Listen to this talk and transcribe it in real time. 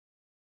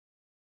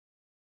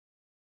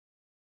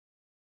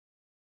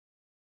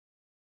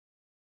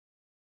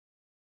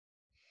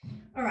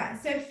All right,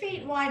 so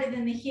feet wider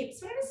than the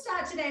hips. We're going to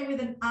start today with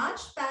an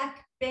arched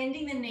back,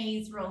 bending the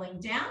knees, rolling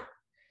down.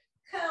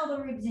 Curl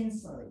the ribs in,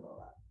 slowly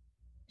roll up.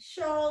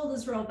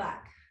 Shoulders roll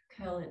back,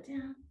 curl it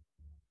down.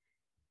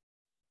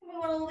 We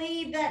want to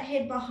leave that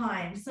head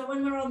behind. So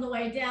when we're on the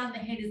way down, the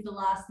head is the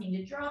last thing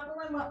to drop. And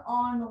when we're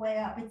on the way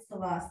up, it's the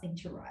last thing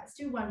to rise.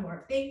 Do one more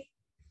of these.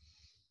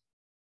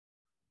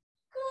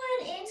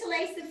 Good.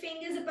 Interlace the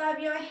fingers above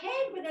your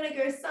head. We're going to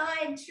go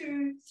side,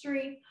 2,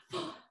 3,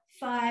 4,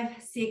 5,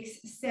 6,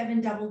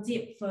 7, double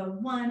dip for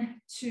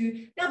 1,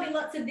 2. There'll be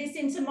lots of this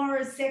in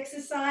tomorrow's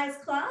exercise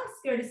class.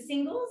 Go to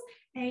singles,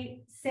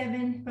 8,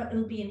 7, but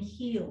it'll be in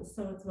heels,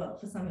 so as well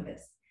for some of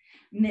us.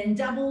 And then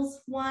doubles,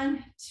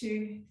 1,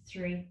 2,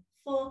 3,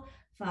 4,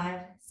 5,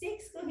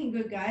 6. Looking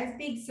good, guys.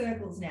 Big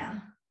circles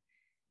now.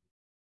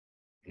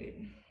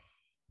 Good.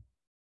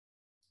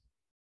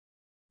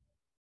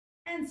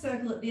 And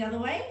circle it the other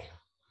way.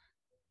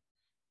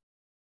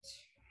 2,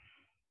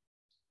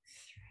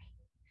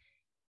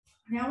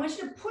 3. Now I want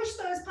you to push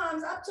those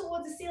palms up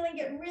towards the ceiling,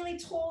 get really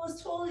tall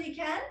as you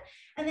can,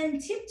 and then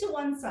tip to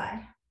one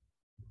side.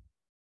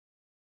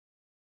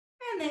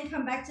 And then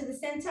come back to the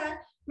center.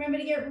 Remember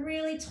to get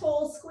really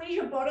tall, squeeze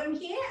your bottom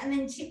here, and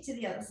then tip to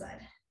the other side.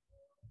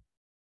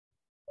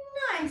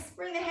 Nice.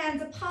 Bring the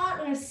hands apart.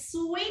 We're going to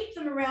sweep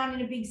them around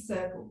in a big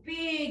circle.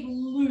 Big,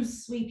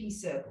 loose, sweepy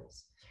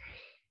circles. 3,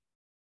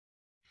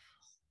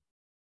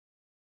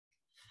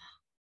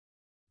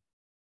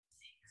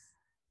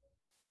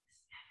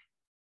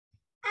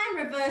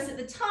 4, 5, 6, 7. And reverse at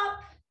the top.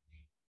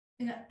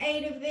 We've got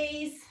 8 of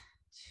these. 2,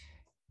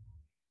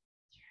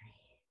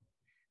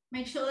 3.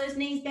 Make sure those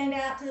knees bend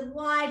out to the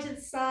wide to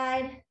the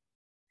side.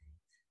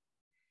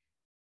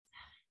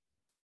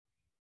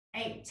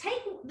 8.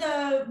 Take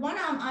the one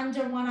arm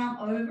under, one arm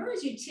over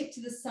as you tip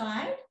to the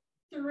side.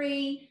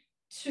 3,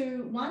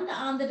 2, 1. The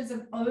arm that is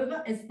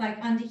over is like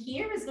under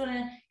here is going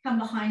to come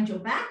behind your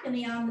back, and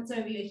the arm that's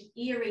over your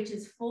ear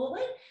reaches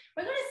forward.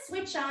 We're going to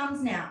switch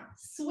arms now.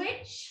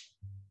 Switch.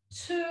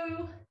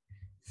 2,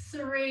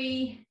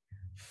 3,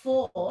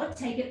 4.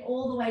 Take it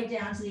all the way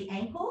down to the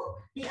ankle.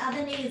 The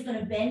other knee is going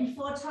to bend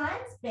 4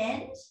 times.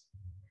 Bend.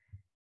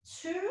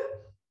 2,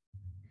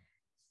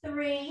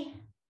 3,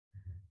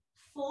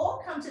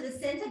 4, come to the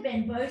center,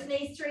 bend both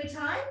knees 3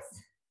 times.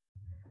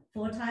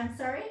 4 times,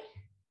 sorry.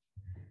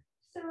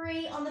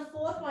 3, on the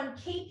 4th one,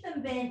 keep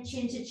them bent,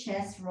 chin to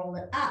chest, roll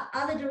it up.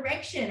 Other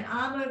direction,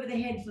 arm over the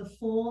head for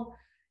 4,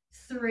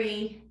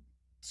 3,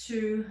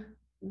 2,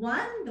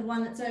 1. The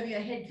one that's over your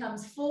head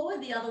comes forward,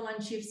 the other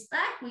one shifts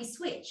back, we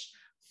switch.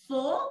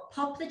 4,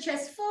 pop the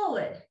chest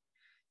forward.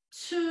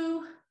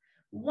 2,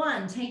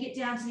 1, take it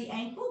down to the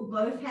ankle,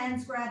 both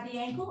hands grab the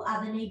ankle,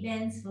 other knee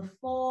bends for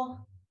 4,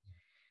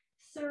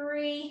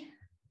 3,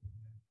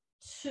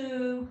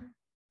 2,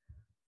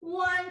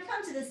 1.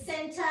 Come to the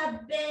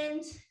center,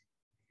 bend,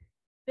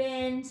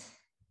 bend,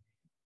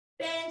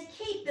 bend.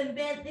 Keep them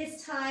bent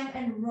this time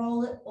and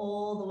roll it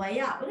all the way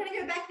up. We're going to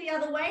go back the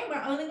other way.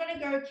 We're only going to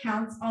go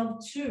counts of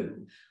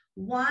 2.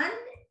 1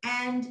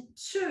 and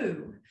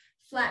 2.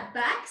 Flat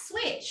back,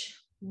 switch.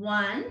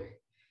 1,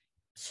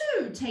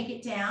 2. Take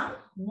it down.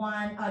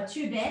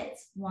 2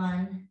 bends.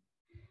 1,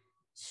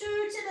 2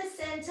 to the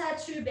center,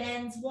 2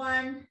 bends.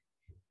 1.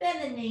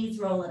 Bend the knees,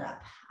 roll it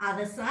up.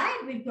 Other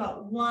side, we've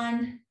got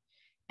 1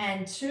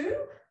 and 2.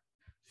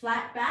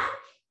 Flat back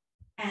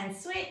and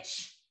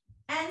switch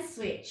and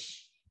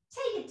switch.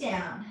 Take it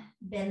down.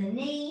 Bend the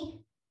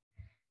knee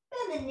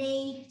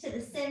to the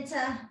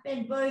center.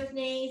 Bend both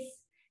knees,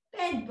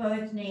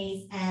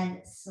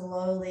 and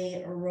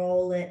slowly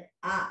roll it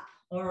up.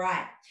 All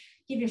right,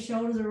 give your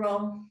shoulders a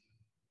roll.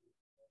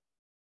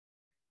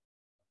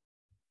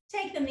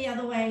 Take them the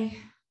other way.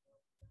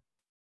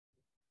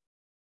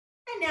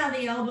 And now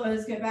the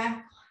elbows go back.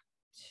 1,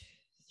 2,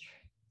 3,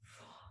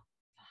 4,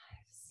 5,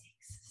 6,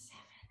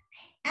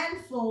 7, 8.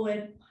 And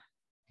forward.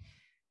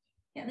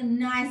 Get them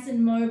nice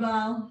and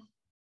mobile.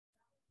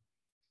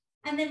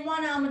 And then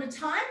one arm at a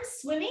time,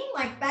 swimming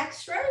like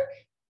backstroke.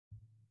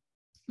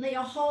 Let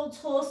your whole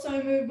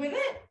torso move with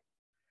it.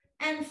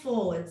 And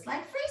forwards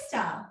like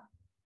freestyle.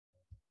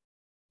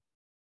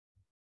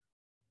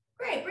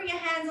 Great, bring your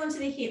hands onto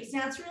the hips.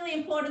 Now it's really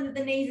important that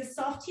the knees are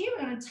soft here.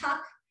 We're going to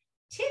tuck,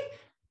 tip.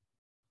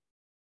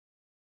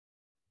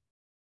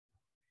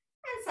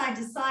 And side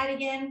to side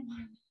again.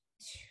 1,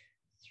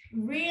 2,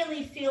 3.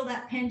 Really feel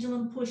that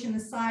pendulum push in the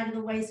side of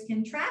the waist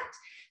contract.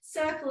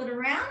 Circle it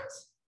around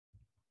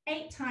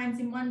 8 times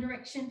in one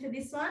direction for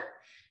this one.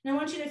 And I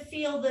want you to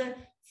feel the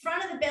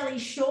front of the belly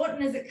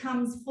shorten as it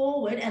comes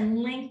forward and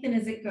lengthen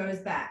as it goes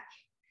back.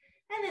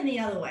 And then the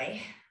other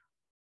way.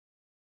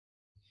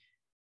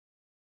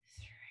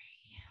 3,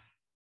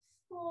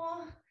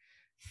 4,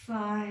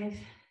 5,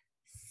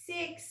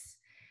 6,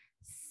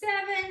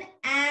 7,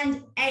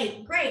 and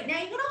 8. Great. Now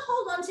you're going to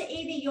hold on to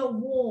either your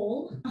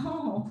wall.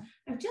 Oh,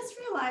 I've just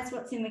realized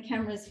what's in the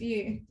camera's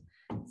view.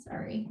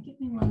 Sorry, give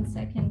me 1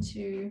 second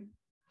to...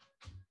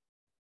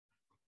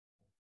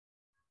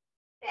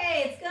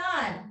 Hey, it's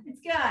gone.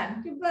 It's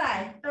gone.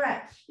 Goodbye. All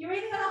right. You're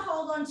either going to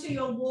hold onto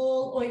your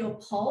wall or your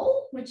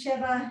pole,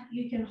 whichever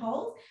you can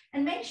hold,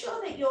 and make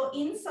sure that your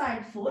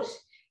inside foot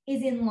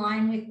is in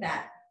line with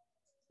that.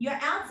 Your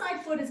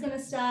outside foot is going to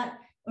start,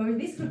 or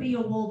this could be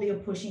your wall that you're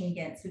pushing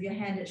against with your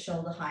hand at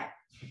shoulder height.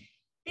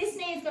 This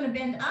knee is going to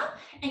bend up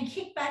and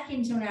kick back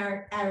into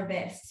an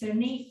arabesque. So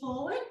knee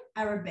forward,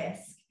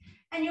 arabesque.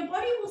 And your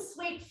body will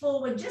sweep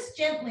forward just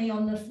gently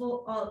on the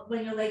floor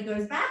when your leg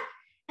goes back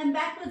and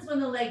backwards when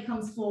the leg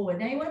comes forward.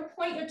 Now you want to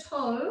point your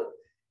toe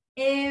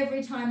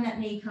every time that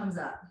knee comes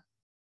up.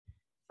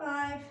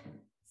 5,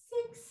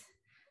 6,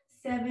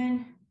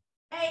 7,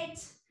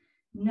 8,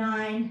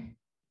 9,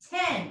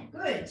 10.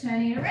 Good,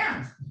 turning it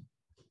around.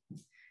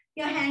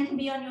 Your hand can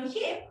be on your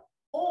hip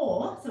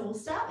or, so we'll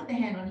start with the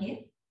hand on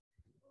hip.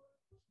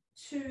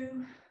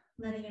 2,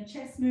 letting your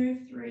chest move.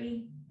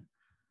 3,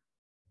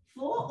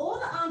 4, or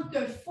the arms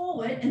go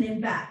forward and then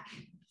back.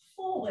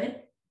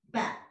 Forward,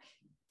 back.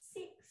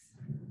 6,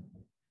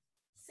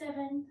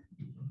 7,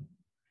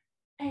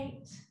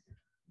 8,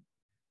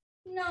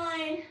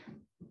 9,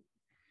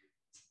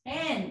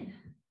 10.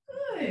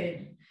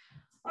 Good.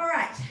 All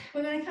right,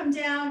 we're going to come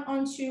down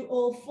onto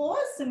all fours.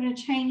 So I'm going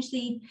to change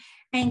the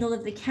angle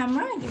of the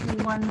camera. Give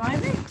me one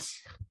moment.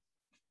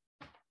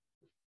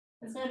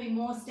 There's going to be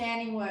more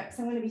standing work,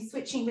 so I'm going to be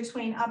switching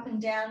between up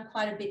and down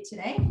quite a bit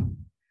today.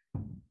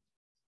 I've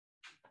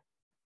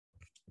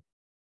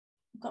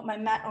got my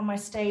mat on my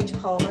stage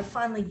pole. I've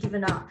finally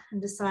given up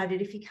and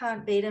decided if you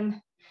can't beat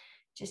them,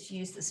 just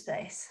use the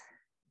space.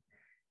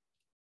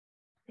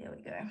 There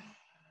we go.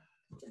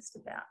 Just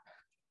about.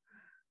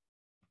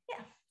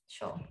 Yeah,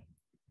 sure.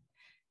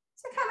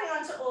 So coming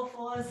on to all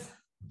fours.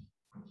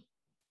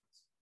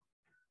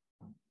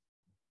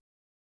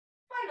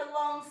 Find a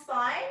long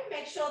spine.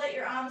 Make sure that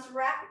your arms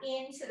wrap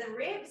into the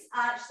ribs.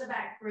 Arch the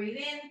back, breathe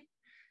in.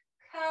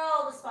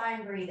 Curl the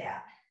spine, breathe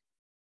out.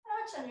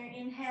 Arch on your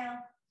inhale.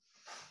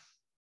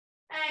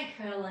 And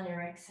curl on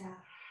your exhale.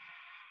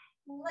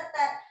 Let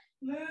that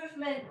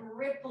movement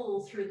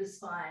ripple through the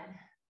spine.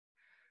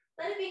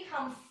 Let it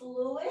become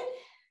fluid.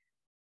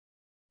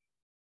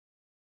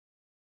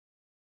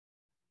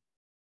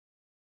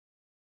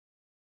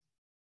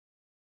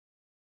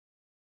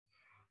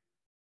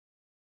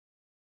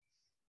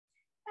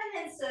 And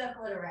then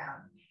circle it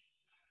around.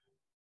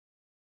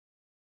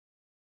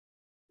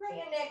 Let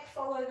your neck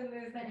follow the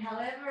movement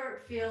however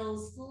it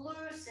feels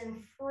loose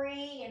and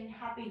free and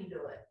happy to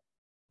do it.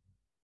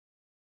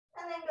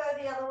 And then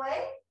go the other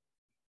way.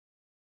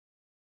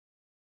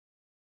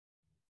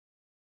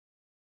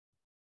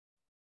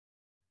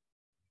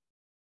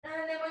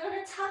 And then we're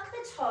going to tuck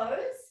the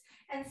toes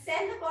and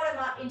send the bottom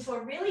up into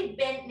a really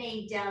bent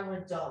knee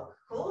downward dog.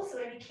 Cool? So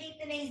we're going to keep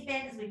the knees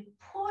bent as we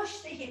push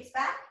the hips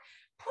back,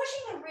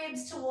 pushing the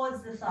ribs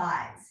towards the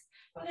thighs.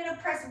 We're going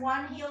to press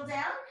one heel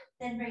down,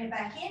 then bring it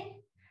back in.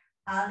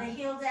 Other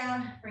heel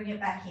down, bring it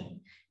back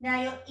in.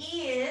 Now your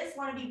ears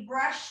want to be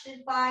brushed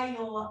by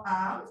your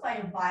arms, by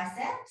your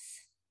biceps.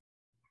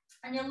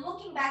 And you're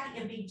looking back at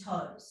your big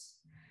toes.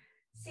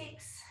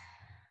 6,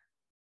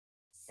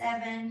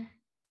 7,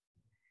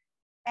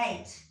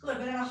 8. Good.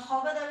 We're going to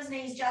hover those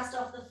knees just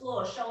off the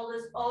floor.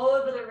 Shoulders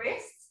over the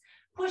wrists.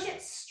 Push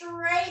it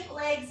straight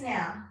legs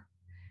now.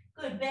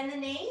 Good. Bend the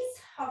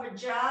knees. Hover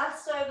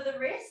just over the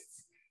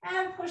wrists.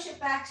 And push it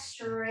back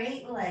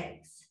straight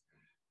legs.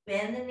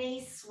 Bend the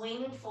knees.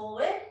 Swing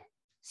forward.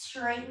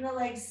 Straighten the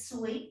legs.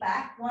 Sweep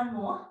back. One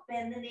more.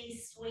 Bend the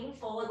knees. Swing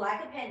forward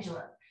like a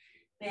pendulum.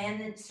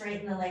 Bend and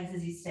straighten the legs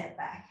as you step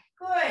back.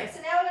 Good.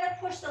 So now we're going to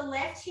push the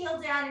left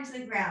heel down into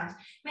the ground.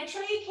 Make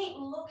sure you keep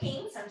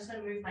looking. So I'm just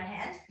going to move my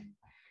hand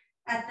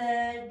at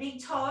the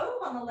big toe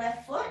on the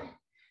left foot.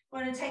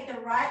 We're going to take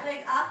the right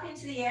leg up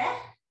into the air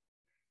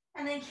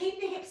and then keep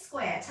the hips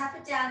square. Tap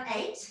it down.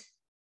 8,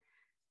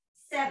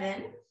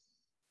 7,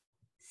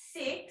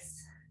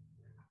 6,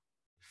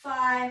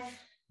 5,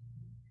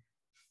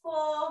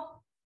 4,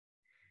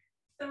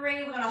 3.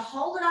 We're going to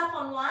hold it up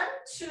on 1,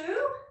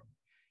 2.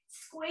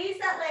 Squeeze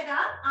that leg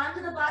up,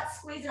 under the butt,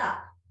 squeeze it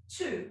up.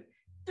 2,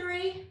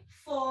 3,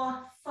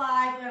 4,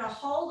 5. We're going to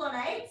hold on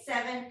 8,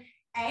 7,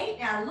 8.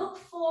 Now look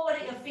forward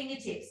at your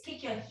fingertips.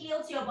 Kick your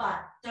heel to your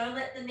butt. Don't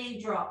let the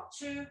knee drop.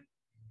 2,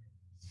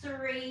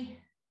 3,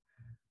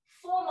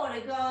 4 more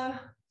to go.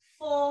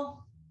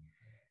 4,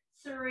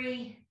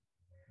 3,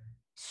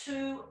 2.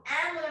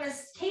 And we're going to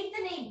keep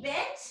the knee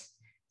bent.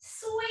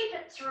 Sweep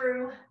it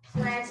through.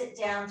 Plant it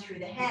down through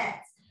the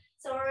hands.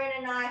 So we're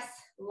in a nice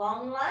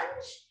long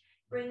lunge.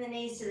 Bring the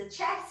knees to the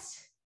chest.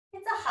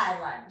 It's a high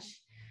lunge.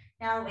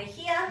 Now we're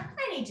here.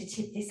 I need to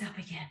tip this up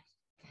again.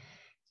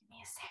 Give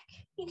me a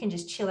sec. You can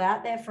just chill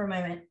out there for a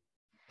moment.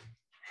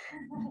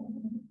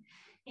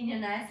 In your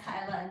nice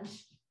high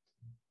lunge.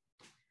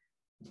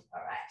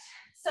 All right.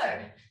 So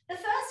the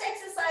first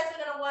exercise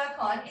we're going to work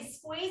on is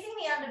squeezing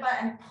the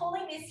underbutt and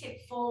pulling this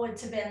hip forward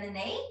to bend the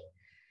knee.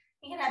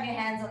 You can have your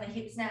hands on the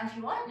hips now if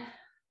you want.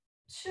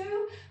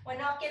 2, we're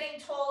not getting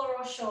taller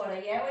or shorter.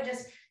 Yeah, we're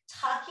just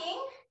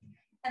tucking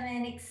and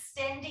then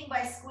extending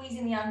by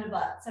squeezing the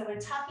underbutt. So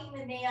we're tucking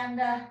the knee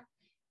under,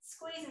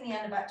 squeezing the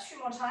underbutt 2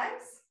 more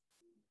times.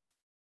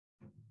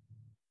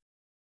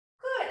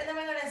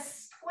 then we're going to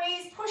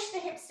squeeze, push the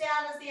hips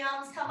down as the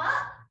arms come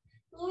up.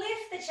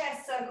 Lift the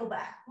chest, circle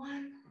back.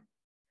 1,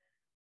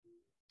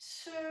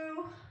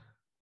 2,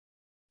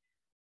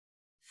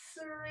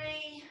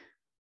 3,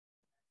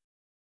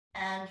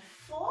 and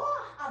 4.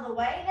 Other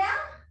way now.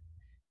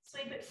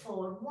 Sweep it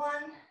forward. 1,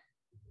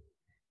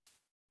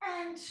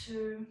 and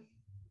 2,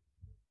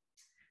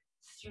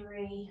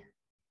 3,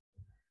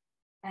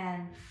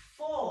 and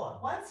 4.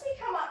 Once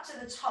we come up to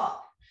the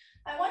top,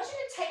 I want you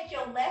to take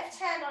your left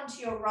hand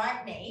onto your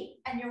right knee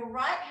and your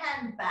right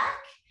hand back.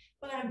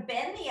 We're going to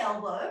bend the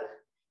elbow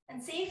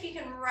and see if you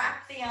can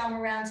wrap the arm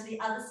around to the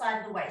other side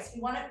of the waist.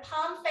 We want it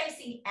palm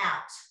facing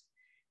out.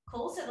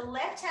 Cool, so the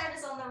left hand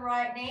is on the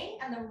right knee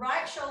and the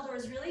right shoulder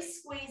is really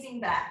squeezing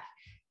back.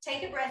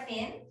 Take a breath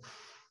in,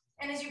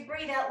 and as you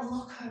breathe out,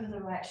 look over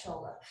the right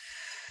shoulder.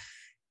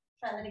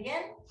 Try that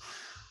again.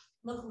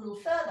 Look a little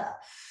further.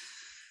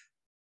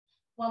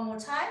 One more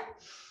time.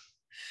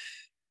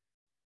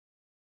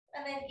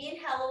 And then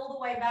inhale all the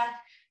way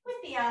back with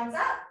the arms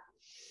up.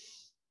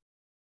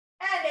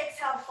 And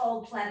exhale,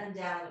 fold, plant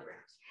them down on the ground.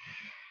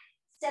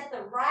 Step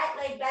the right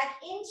leg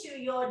back into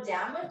your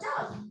downward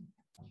dog.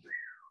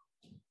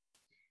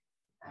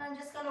 And I'm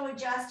just going to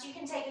adjust. You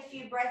can take a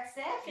few breaths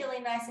there,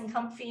 feeling nice and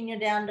comfy in your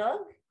down dog.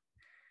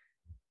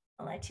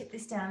 While I tip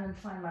this down and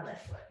find my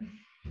left foot. Okay,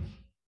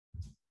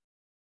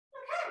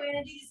 we're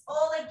going to do this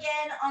all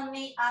again on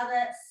the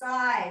other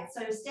side.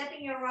 So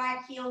stepping your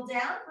right heel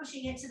down,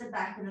 pushing it to the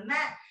back of the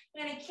mat.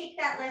 We're going to kick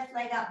that left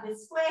leg up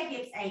with square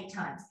hips 8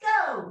 times.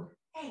 Go!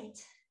 8,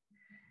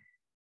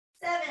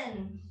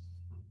 7,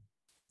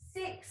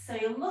 6. So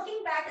you're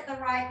looking back at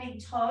the right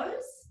big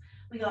toes.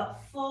 We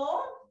got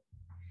 4,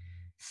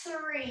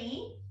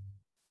 3,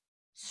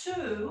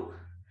 2,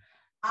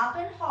 up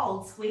and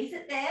hold. Squeeze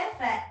it there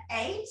for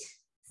 8,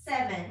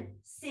 7,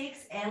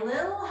 6, and a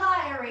little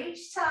higher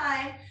each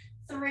time.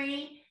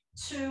 3,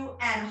 2,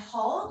 and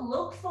hold.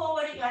 Look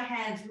forward at your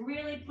hands.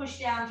 Really push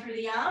down through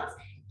the arms.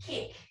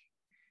 Kick.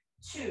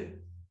 2,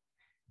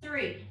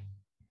 3,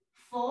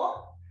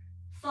 4,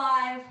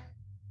 5,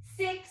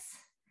 6,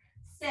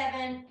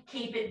 7.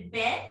 Keep it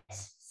bent.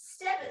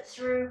 Step it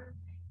through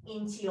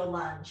into your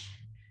lunge.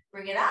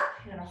 Bring it up.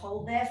 You're going to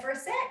hold there for a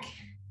sec.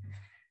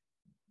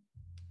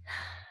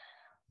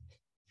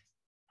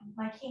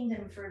 My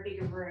kingdom for a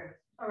bigger room.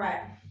 All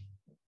right.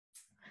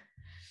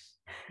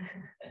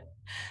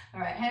 All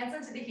right, hands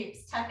onto the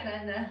hips, tuck it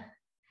under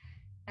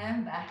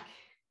and back.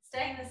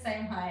 Staying the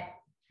same height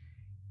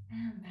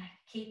and back.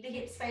 Keep the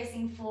hips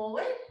facing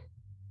forward.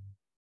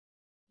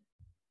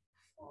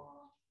 4,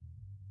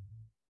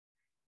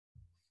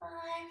 5.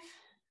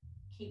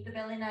 Keep the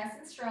belly nice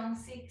and strong.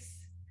 6.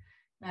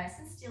 Nice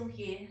and still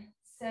here.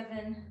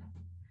 7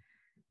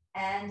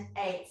 and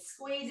 8.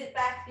 Squeeze it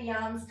back. The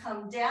arms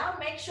come down.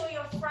 Make sure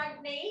your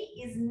front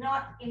knee is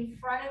not in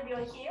front of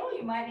your heel.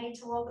 You might need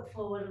to walk it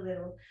forward a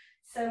little.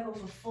 Circle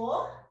for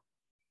 4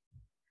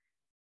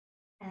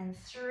 and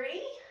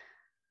 3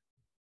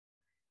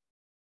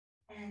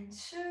 and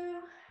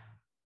 2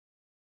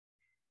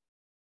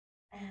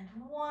 and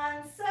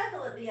 1.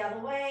 Circle it the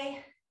other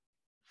way.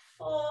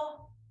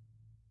 4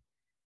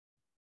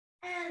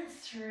 and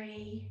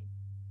 3,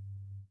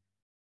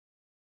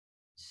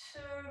 2.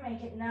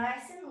 Make it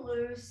nice and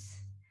loose.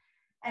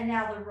 And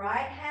now the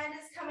right hand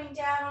is coming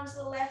down onto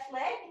the left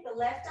leg. The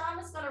left arm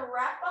is going to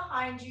wrap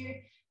behind you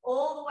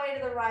all the way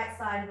to the right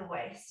side of the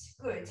waist.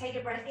 Good. Take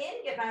a breath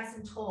in, get nice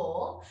and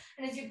tall.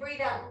 And as you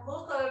breathe out,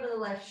 look over the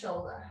left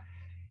shoulder.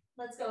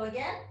 Let's go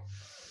again.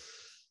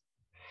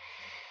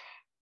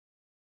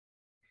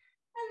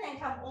 And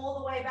then come all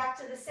the way back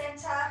to the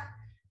center.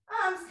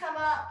 Arms come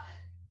up,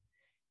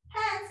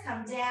 hands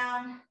come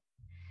down.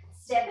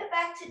 Step it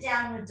back to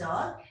downward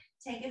dog.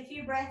 Take a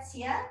few breaths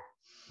here.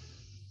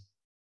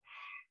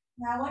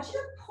 Now I want you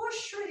to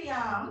push through the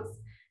arms.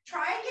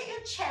 Try and get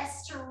your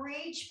chest to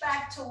reach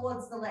back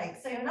towards the legs.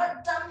 So you're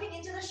not dumping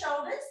into the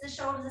shoulders. The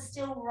shoulders are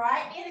still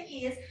right near the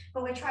ears,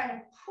 but we're trying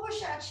to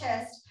push our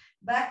chest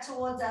back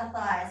towards our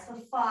thighs for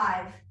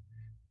 5,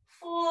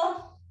 4,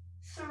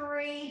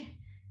 3,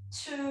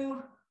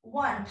 2,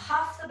 1.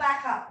 Puff the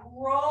back up.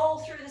 Roll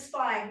through the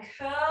spine.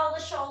 Curl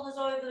the shoulders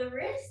over the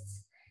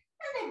wrists.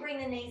 And then bring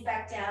the knees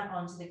back down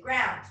onto the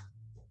ground.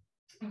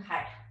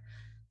 Okay.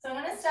 So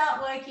I'm going to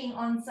start working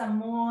on some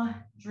more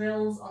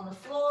drills on the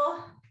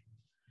floor.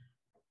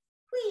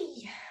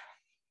 Whee!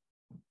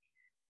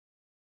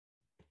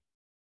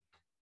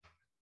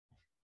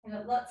 I've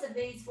got lots of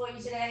these for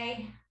you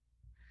today.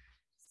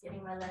 Just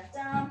getting my left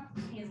arm.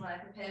 Here's what I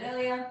prepared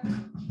earlier.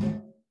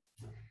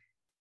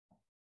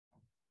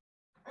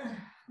 A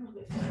little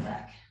bit further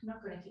back. I'm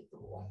not going to kick the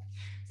wall.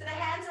 So the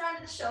hands are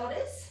under the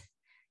shoulders.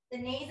 The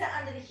knees are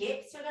under the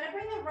hips. We're going to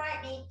bring the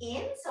right knee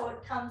in so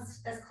it comes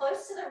as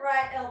close to the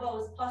right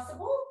elbow as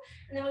possible.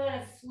 And then we're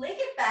going to flick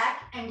it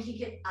back and kick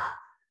it up.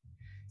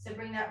 So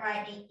bring that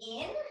right knee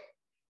in,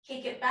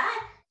 kick it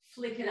back,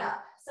 flick it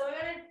up. So we're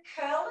going to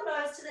curl the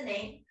nose to the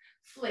knee,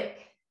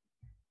 flick.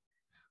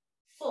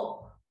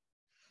 4,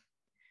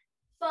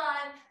 5,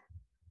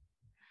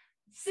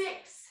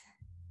 6,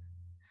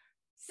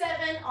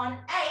 7 on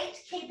 8,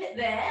 keep it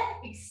there,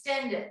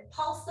 extend it,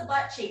 pulse the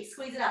butt cheek,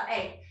 squeeze it up,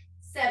 8,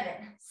 7,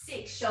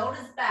 6,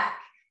 shoulders back,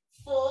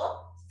 4,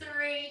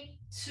 3,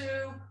 2,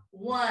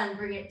 1,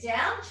 bring it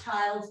down,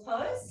 child's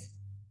pose.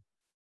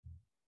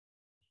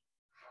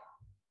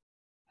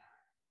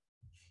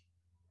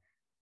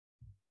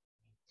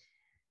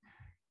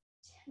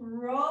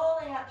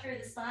 Rolling up through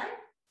the spine.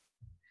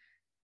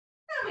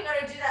 And we're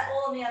going to do that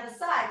all on the other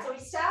side. So we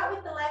start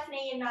with the left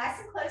knee in nice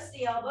and close to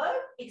the elbow.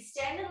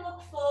 Extend and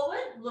look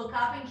forward. Look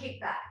up and kick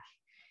back.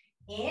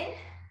 In,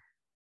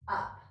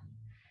 up,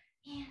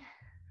 in,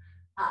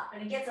 up.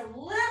 And it gets a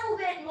little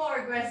bit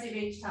more aggressive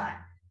each time.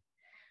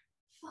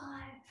 5,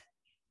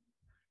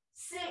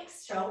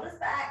 6, shoulders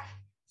back.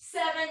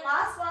 7,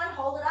 last one,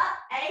 hold it up.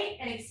 8,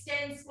 and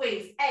extend,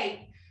 squeeze.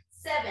 8,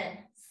 7,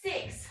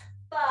 6,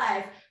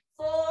 5,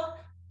 4,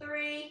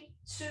 3,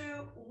 2,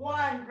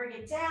 1. Bring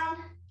it down.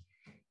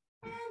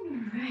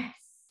 And rest.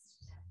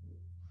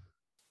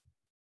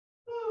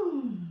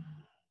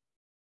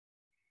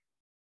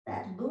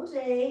 That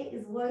booty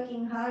is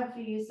working hard for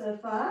you so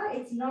far.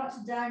 It's not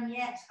done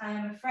yet, I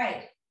am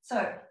afraid.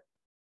 So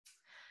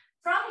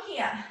from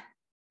here,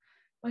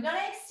 we're going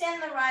to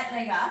extend the right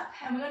leg up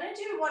and we're going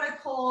to do what are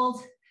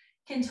called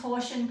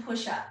contortion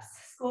push-ups,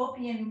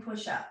 scorpion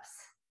push-ups.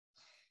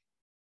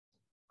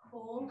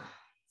 Cool.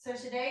 So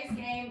today's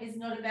game is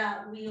not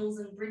about wheels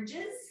and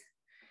bridges.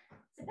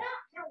 It's about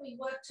how we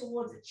work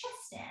towards a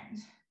chest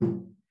stand.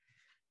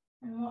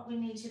 And what we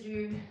need to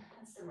do,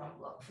 that's the wrong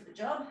block for the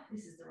job.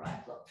 This is the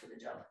right block for the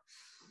job.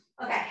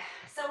 Okay,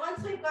 so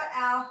once we've got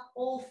our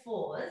all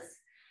fours,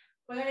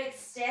 we're going to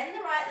extend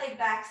the right leg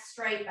back,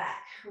 straight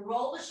back.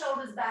 Roll the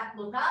shoulders back,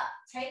 look up.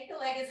 Take the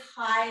leg as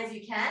high as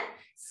you can.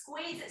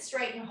 Squeeze it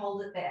straight and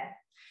hold it there.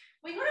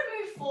 We've got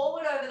to move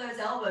forward over those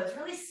elbows.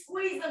 Really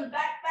squeeze them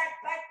back,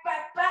 back, back,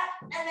 back, back,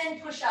 and then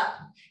push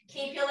up.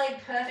 Keep your leg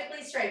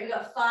perfectly straight. We've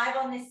got 5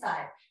 on this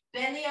side.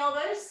 Bend the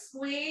elbows,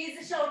 squeeze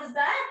the shoulders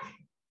back,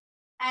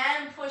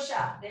 and push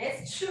up.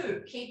 There's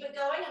 2. Keep it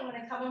going. I'm going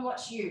to come and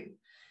watch you.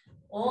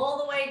 All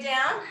the way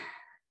down.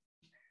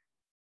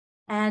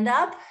 And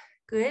up.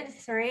 Good.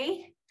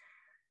 3.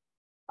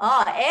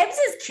 Oh, Ebbs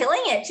is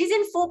killing it. She's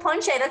in full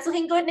ponche. That's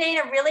looking good,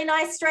 Nina. Really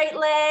nice straight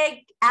leg.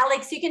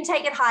 Alex, you can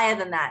take it higher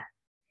than that.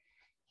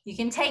 You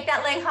can take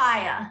that leg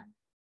higher.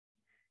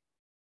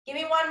 Give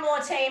me one more,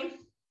 team.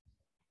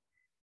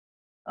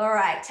 All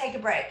right, take a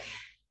break.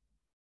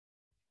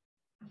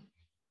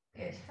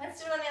 Good. Let's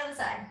do it on the other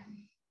side.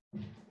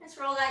 Let's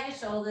roll out your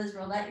shoulders,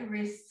 roll out your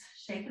wrists,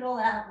 shake it all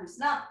out,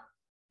 loosen up.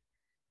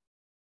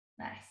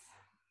 Nice.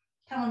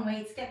 Come on,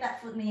 weights, get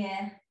that foot in the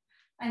air.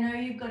 I know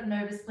you've got an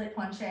oversplit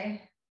ponche.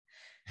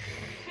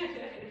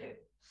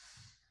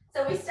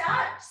 So we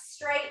start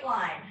straight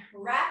line.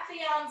 Wrap the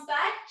arms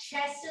back,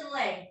 chest and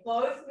leg,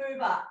 both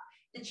move up.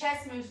 The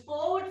chest moves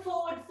forward,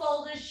 forward,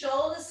 folders,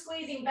 shoulders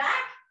squeezing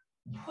back,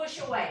 push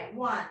away.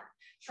 1.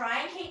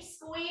 Try and keep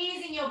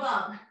squeezing your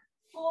bum.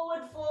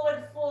 Forward,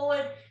 forward,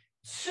 forward.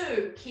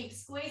 2. Keep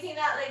squeezing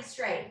that leg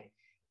straight.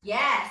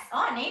 Yes.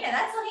 Oh, Nina,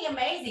 that's looking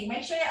amazing.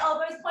 Make sure your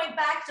elbows point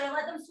back. Don't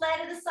let them flare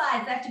to the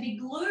sides. They have to be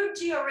glued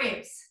to your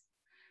ribs.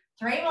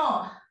 3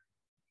 more.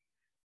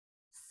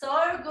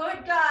 So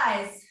good,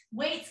 guys.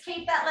 Weights,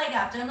 keep that leg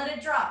up. Don't let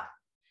it drop.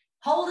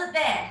 Hold it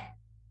there.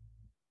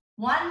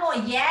 1 more.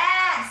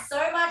 Yes,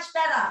 so much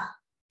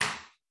better.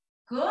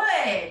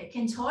 Good.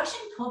 Contortion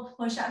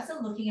push-ups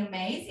are looking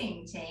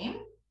amazing, team.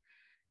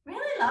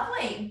 Really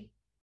lovely.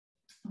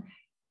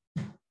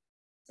 Okay.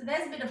 So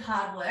there's a bit of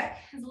hard work.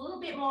 There's a little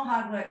bit more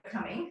hard work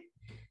coming,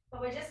 but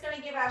we're just going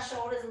to give our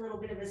shoulders a little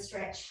bit of a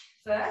stretch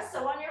first.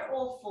 So on your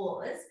all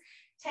fours,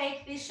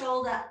 take this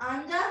shoulder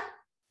under,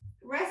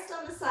 rest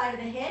on the side of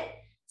the head.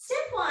 Step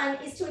 1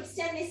 is to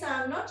extend this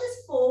arm not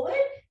just forward,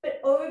 but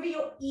over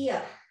your ear.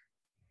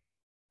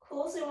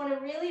 Cool, so you want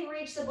to really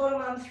reach the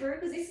bottom arm through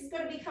because this is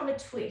going to become a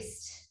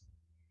twist.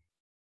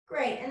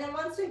 Great, and then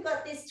once we've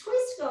got this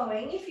twist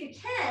going, if you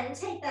can,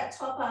 take that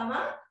top arm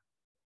up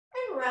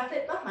and wrap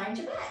it behind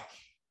your back.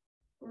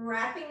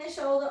 Wrapping the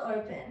shoulder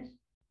open.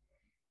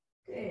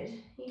 Good,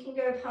 you can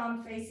go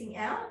palm facing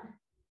out.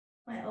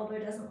 My elbow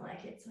doesn't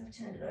like it, so I've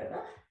turned it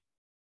over.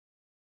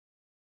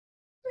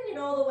 Bring it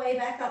all the way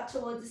back up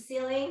towards the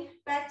ceiling,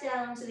 back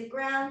down onto the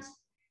ground,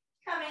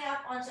 coming up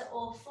onto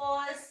all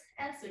fours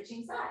and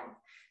switching sides.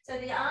 So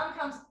the arm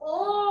comes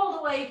all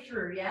the way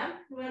through, yeah?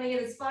 We're going to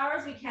get as far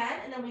as we can,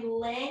 and then we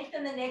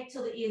lengthen the neck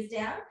till the ear's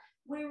down.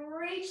 We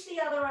reach the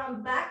other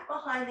arm back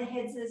behind the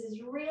head, so there's this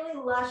really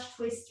lush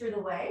twist through the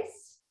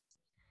waist.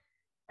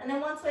 And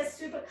then once we're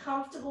super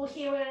comfortable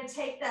here, we're going to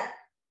take that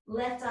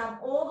left arm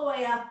all the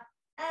way up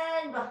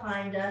and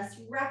behind us,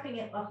 wrapping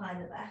it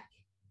behind the back.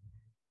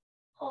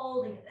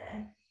 Holding it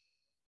there.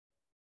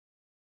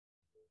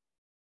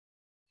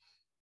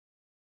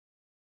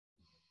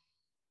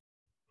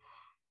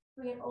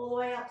 Bring it all the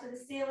way up to the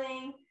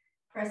ceiling,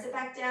 press it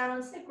back down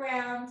onto the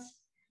ground,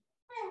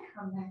 and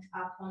come back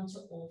up onto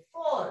all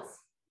fours.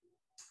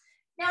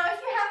 Now,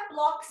 if you have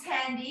blocks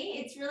handy,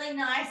 it's really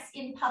nice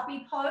in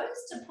puppy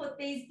pose to put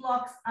these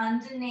blocks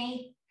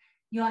underneath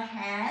your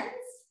hands.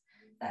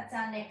 That's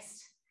our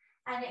next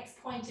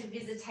point of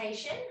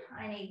visitation.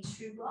 I need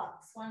 2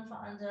 blocks, one for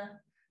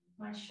under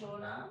my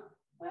short arm.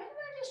 Where did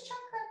I just chuck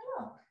that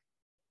block?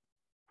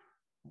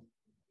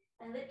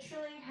 I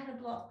literally had a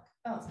block.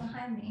 Oh, it's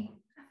behind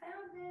me. I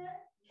found it.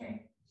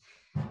 Okay.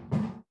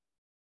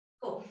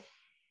 Cool.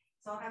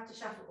 So I'll have to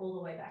shuffle all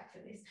the way back for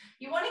this.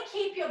 You want to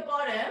keep your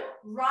bottom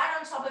right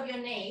on top of your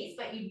knees,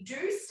 but you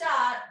do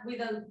start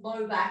with a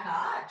low back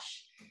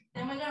arch.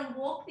 Then we're going to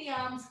walk the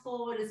arms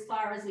forward as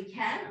far as we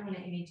can. I'm going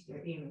to need to go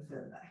even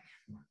further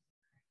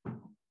back.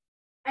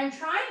 And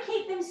try and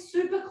keep them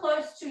super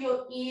close to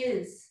your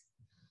ears.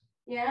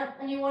 Yeah,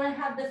 and you want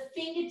to have the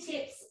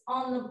fingertips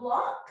on the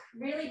block.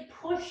 Really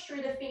push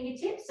through the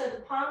fingertips so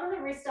the palm and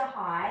the wrist are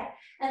high,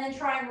 and then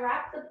try and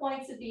wrap the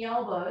points of the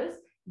elbows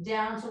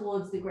down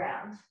towards the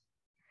ground.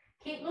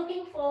 Keep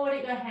looking forward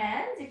at your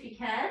hands if you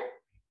can.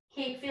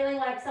 Keep feeling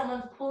like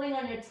someone's pulling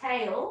on your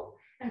tail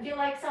and feel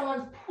like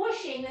someone's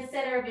pushing the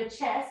center of your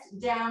chest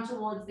down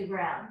towards the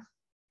ground.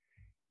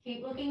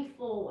 Keep looking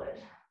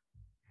forward.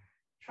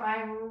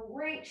 Try and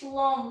reach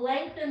long,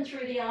 lengthen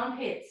through the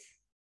armpits.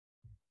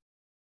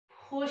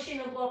 Pushing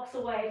the blocks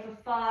away for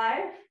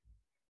 5,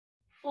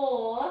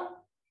 4,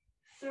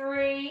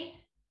 3,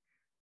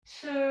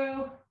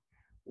 2,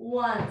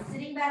 1.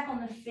 Sitting back on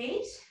the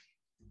feet,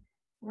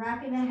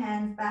 wrapping the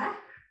hands back,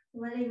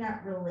 letting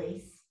that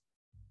release.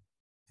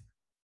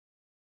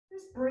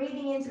 Just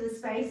breathing into the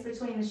space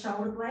between the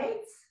shoulder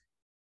blades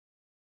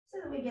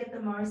so that we get the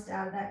most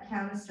out of that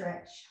counter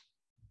stretch.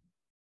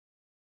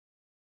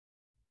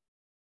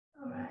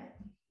 All right.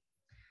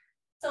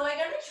 So we're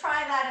going to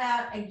try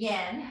that out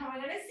again. And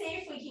we're going to see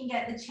if we can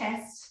get the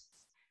chest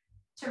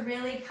to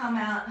really come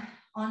out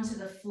onto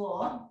the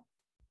floor.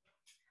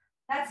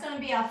 That's going to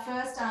be our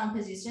first arm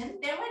position.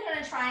 Then we're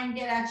going to try and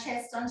get our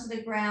chest onto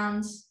the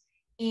ground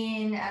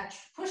in a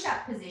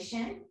push-up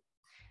position.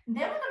 And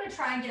then we're going to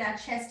try and get our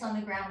chest on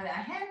the ground with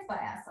our hands by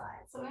our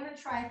side. So we're going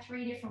to try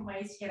 3 different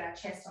ways to get our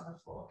chest on the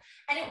floor.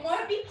 And it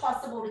won't be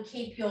possible to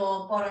keep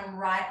your bottom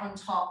right on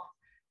top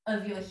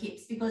of your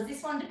hips because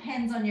this one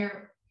depends on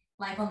your,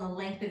 like on the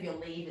length of your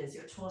levers,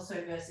 your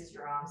torso versus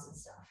your arms and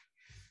stuff.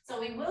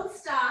 So we will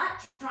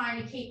start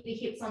trying to keep the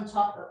hips on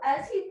top.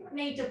 As you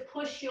need to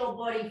push your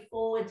body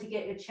forward to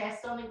get your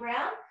chest on the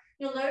ground,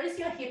 you'll notice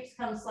your hips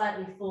come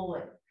slightly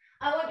forward.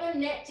 I want your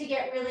neck to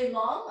get really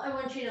long. I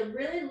want you to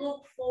really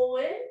look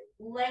forward,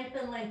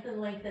 lengthen, lengthen,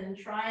 lengthen, and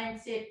try and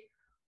sit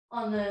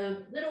on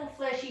the little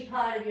fleshy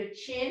part of your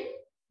chin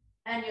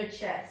and your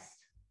chest.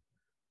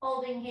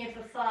 Holding here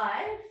for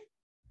 5,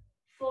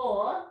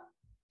 4,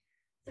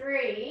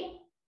 3,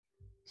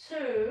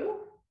 2,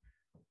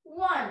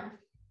 1.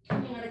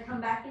 And you're going to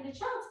come back into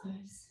child's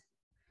pose.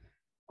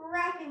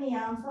 Wrapping the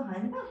arms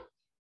behind the back.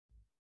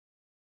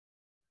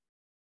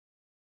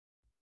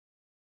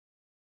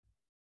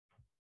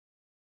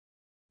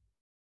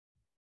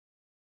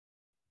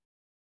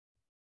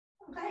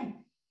 Okay.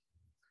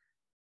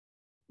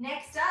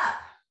 Next up,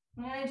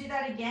 we're going to do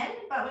that again,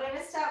 but we're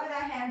going to start with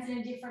our hands in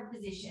a different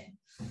position.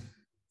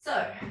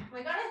 So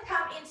we're going to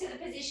come into the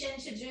position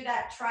to do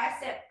that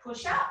tricep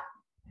push-up,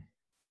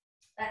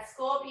 that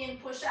scorpion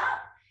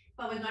push-up,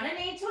 but we're going to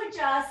need to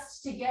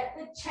adjust to get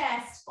the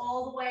chest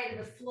all the way to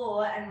the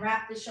floor and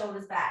wrap the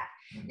shoulders back.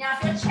 Now,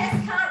 if your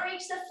chest can't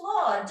reach the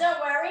floor, don't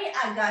worry,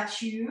 I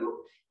got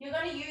you. You're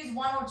going to use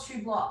 1 or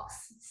 2 blocks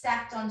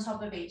stacked on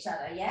top of each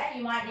other, yeah?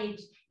 You might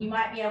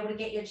be able to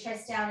get your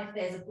chest down if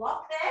there's a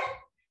block there.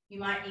 You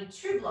might need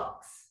 2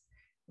 blocks.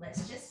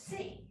 Let's just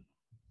see.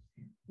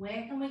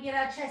 Where can we get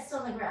our chest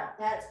on the ground?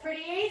 That's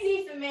pretty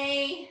easy for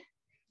me.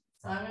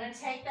 So I'm going to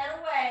take that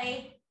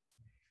away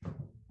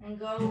and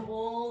go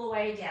all the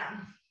way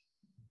down.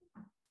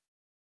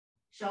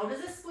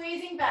 Shoulders are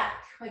squeezing back.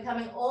 We're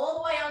coming all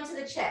the way onto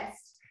the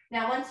chest.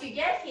 Now, once you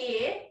get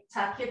here,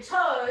 tuck your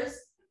toes,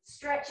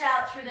 stretch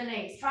out through the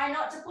knees. Try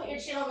not to put your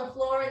chin on the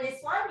floor in this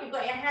one. You've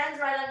got your hands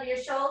right under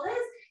your shoulders.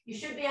 You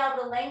should be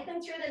able to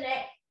lengthen through the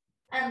neck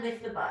and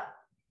lift the butt.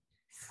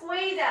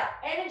 Squeeze out,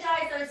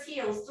 energize those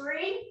heels.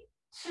 3,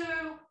 2,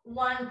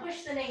 1,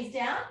 push the knees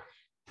down.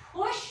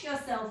 Push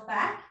yourself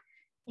back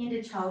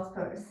into child's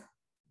pose.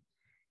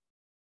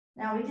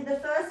 Now we did the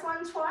first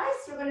one twice.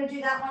 You're going to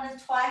do that one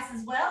twice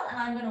as well, and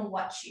I'm going to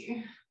watch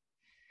you.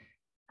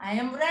 I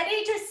am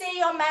ready to see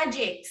your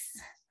magics.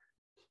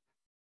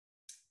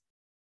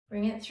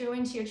 Bring it through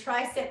into your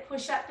tricep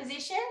push-up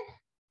position.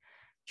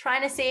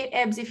 Trying to see it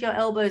ebbs if your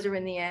elbows are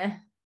in the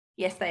air.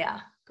 Yes, they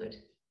are. Good.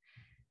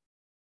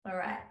 All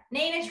right.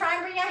 Nina, try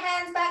and bring your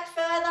hands back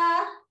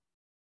further.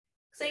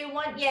 So you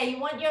want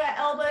your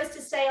elbows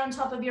to stay on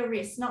top of your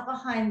wrists, not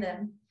behind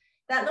them.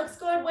 That looks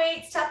good,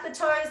 Wheats. Tuck the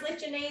toes,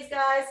 lift your knees,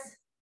 guys.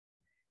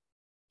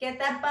 Get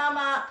that bum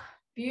up.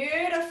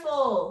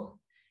 Beautiful.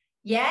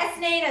 Yes,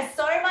 Nina,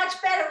 so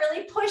much better.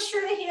 Really push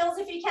through the heels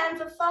if you can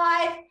for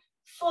 5,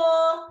 4.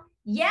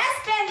 Yes,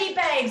 bendy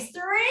babes.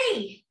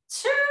 3,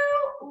 2,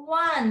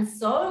 1.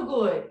 So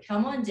good.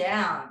 Come on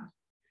down.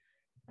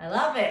 I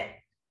love it.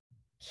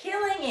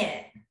 Killing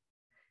it.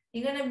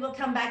 You're going to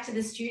come back to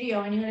the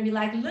studio and you're going to be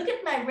like, look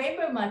at my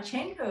rainbow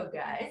Marchenko,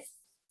 guys.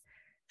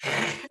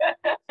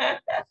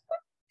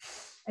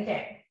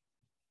 Okay,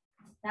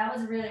 that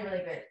was really,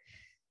 really good.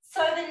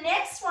 So the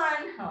next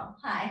one, oh,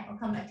 hi, I'll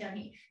come back down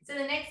here. So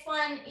the next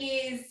one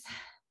is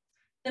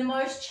the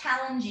most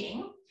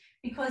challenging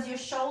because your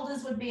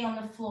shoulders would be on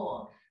the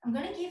floor. I'm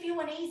going to give you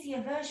an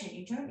easier version.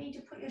 You don't need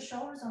to put your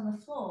shoulders on the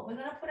floor. We're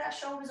going to put our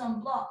shoulders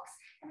on blocks,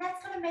 and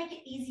that's going to make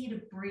it easier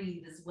to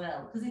breathe as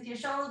well. Because if your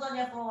shoulders on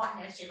your floor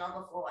and your chin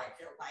on the floor, it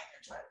feels like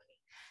you're choking.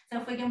 So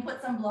if we can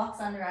put some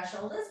blocks under our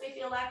shoulders, we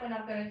feel like we're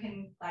not going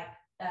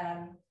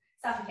to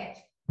suffocate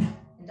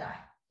and die.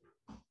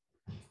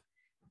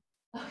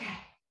 Okay.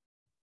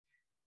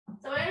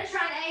 So we're going to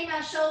try and aim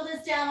our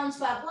shoulders down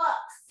onto our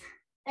blocks.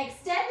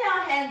 Extend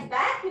our hands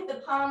back with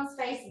the palms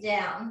face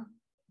down.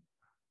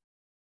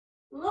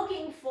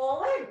 Looking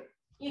forward,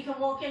 you can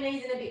walk your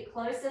knees in a bit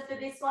closer for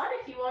this one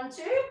if you want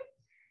to,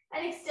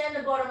 and extend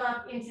the bottom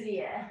up into the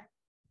air.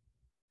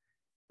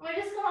 We're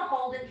just going to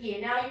hold it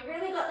here. Now, you've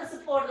really got the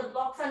support of the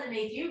blocks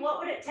underneath you. What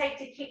would it take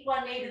to kick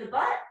one knee to the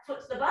butt,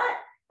 foot to the butt,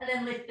 and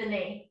then lift the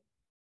knee?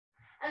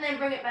 And then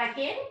bring it back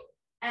in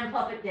and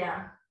pop it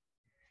down.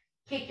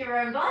 Kick your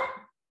own butt,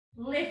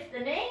 lift the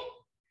knee,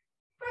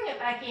 bring it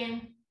back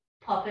in,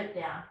 pop it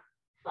down.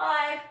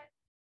 5,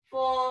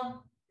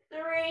 4,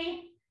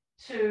 3,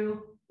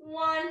 2,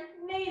 1.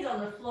 Knees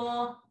on the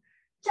floor.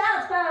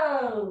 Child's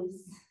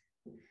pose.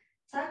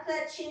 Tuck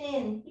that chin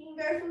in. You can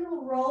go for a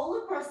little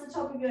roll across the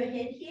top of your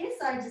head here,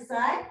 side to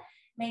side.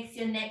 Makes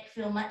your neck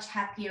feel much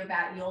happier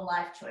about your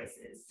life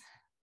choices.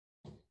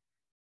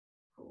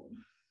 Cool.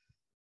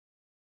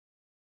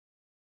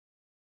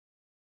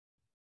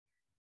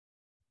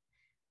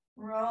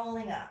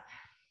 Rolling up.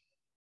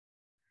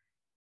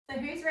 So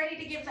who's ready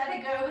to give that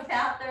a go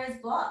without those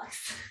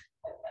blocks?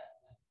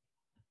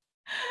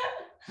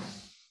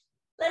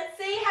 Let's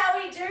see how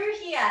we do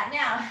here.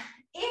 Now,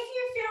 if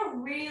you feel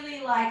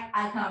really like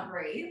I can't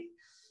breathe,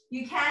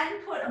 you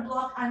can put a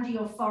block under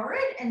your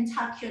forehead and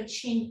tuck your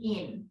chin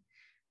in.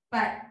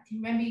 But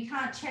remember, you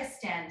can't chest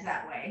stand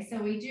that way.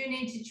 So we do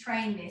need to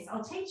train this.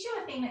 I'll teach you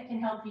a thing that can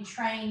help you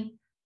train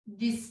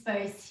this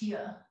space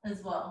here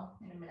as well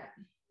in a minute.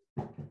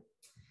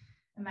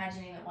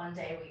 Imagining that one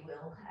day we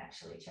will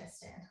actually chest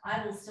stand.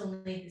 I will still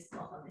need this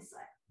block on this side.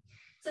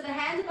 So the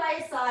hands are by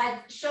your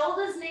side.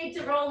 Shoulders need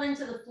to roll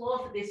into the floor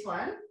for this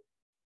one.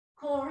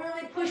 Cool,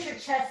 really push your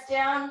chest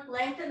down,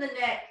 lengthen the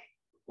neck,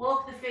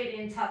 walk the feet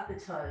in, tuck the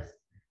toes.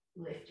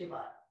 Lift your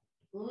butt,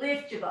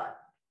 lift your butt,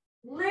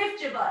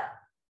 lift your butt.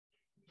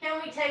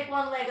 Can we take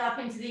one leg up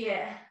into the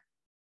air?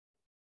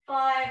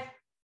 5,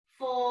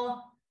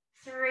 4,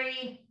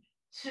 3,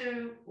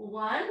 2,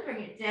 1.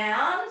 Bring it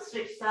down,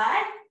 switch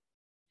side.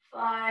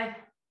 5,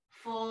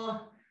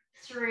 4,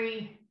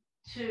 3,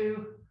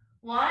 2,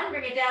 1.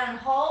 Bring it down and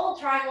hold.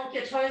 Try and walk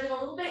your toes in a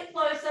little bit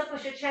closer.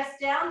 Push your chest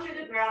down through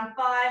the ground.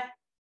 5,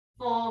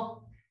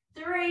 4,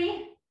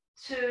 3,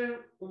 2,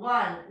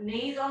 1.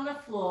 Knees on the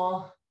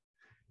floor.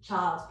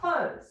 Child's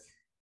pose.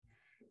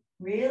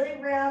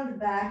 Really round the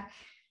back.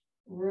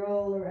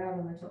 Roll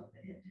around on the top of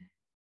the head.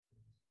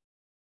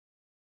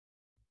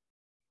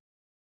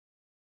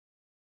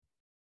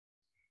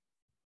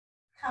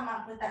 Come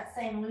up with that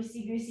same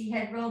loosey-goosey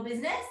head roll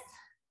business.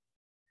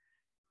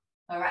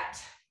 All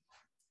right.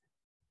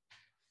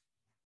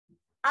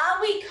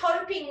 Are we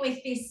coping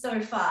with this so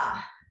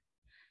far?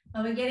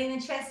 Are we getting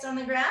the chest on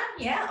the ground?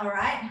 Yeah, all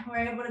right. We're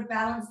able to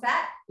balance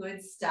that.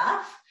 Good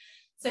stuff.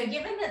 So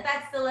given that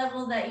that's the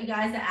level that you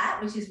guys are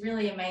at, which is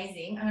really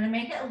amazing, I'm going to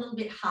make it a little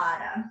bit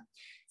harder.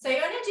 So you're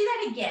going to do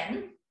that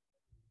again.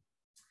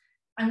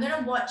 I'm going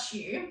to watch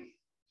you.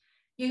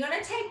 You're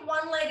going to take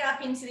one leg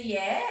up into the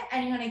air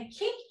and you're going to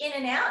kick in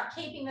and out,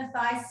 keeping the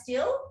thigh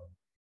still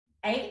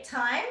 8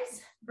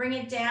 times. Bring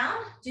it down,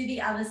 do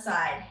the other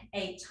side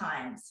 8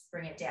 times,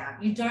 bring it down.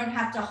 You don't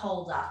have to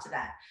hold after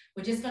that.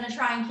 We're just going to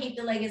try and keep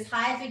the leg as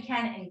high as we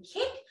can and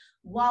kick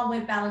while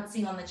we're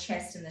balancing on the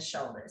chest and the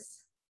shoulders.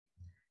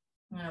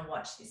 I'm going to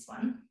watch this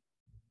one.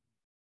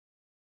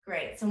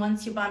 Great. So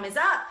once your bum is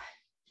up,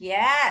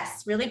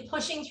 yes, really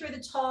pushing through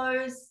the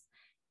toes.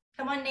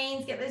 Come on,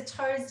 knees, get those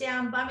toes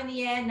down, bum in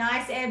the air.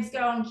 Nice abs,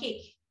 go on,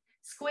 kick.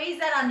 Squeeze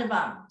that under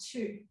bum.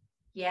 2.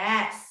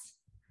 Yes.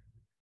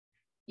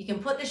 You can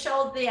put the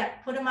shoulder there,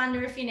 put them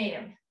under if you need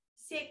them.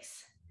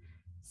 6,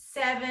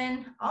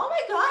 7. Oh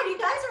my God, you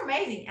guys are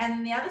amazing. And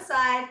then the other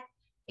side,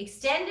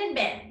 extend and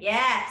bend.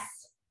 Yes.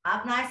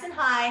 Up nice and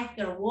high.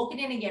 Got to walk it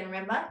in again,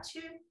 remember?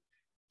 2.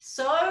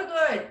 So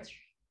good. 3,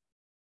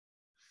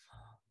 4,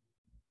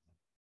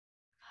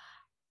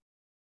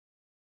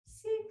 5,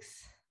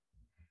 6.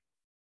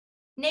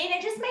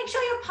 Nina, just make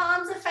sure your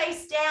palms are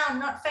face down,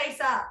 not face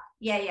up.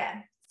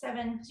 Yeah.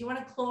 7. So you want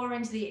to claw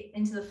into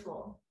the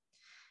floor.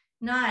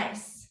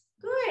 Nice.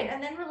 Good.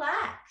 And then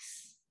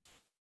relax.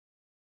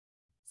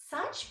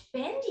 Such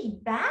bendy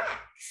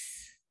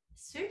backs.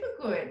 Super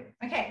good.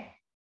 Okay.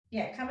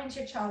 Yeah, come into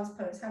your child's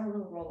pose. Have a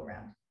little roll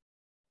around.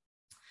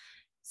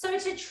 So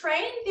to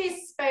train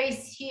this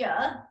space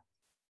here,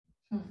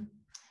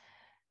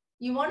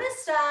 you want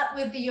to start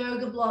with the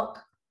yoga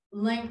block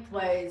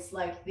lengthways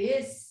like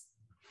this.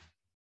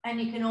 And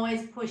you can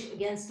always push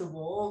against the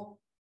wall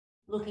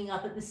looking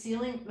up at the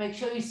ceiling. Make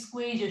sure you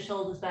squeeze your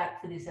shoulders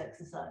back for this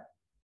exercise.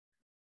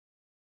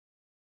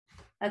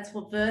 That's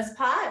what first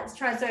part. Let's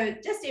try. So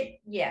just,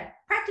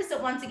 practice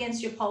it once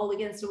against your pole,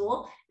 against the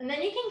wall. And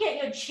then you can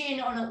get your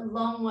chin on it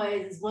long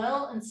ways as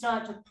well and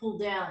start to pull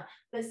down.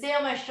 But see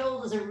how my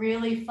shoulders are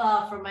really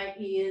far from my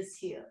ears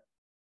here.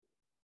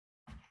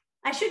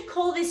 I should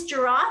call this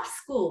giraffe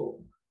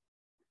school.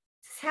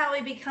 This is how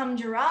we become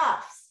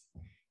giraffes.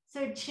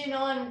 So chin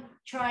on,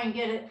 try and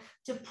get it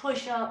to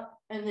push up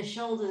and the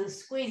shoulders are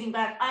squeezing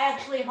back. I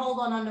actually hold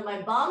on under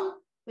my bum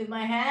with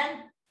my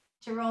hand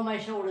to roll my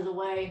shoulders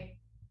away.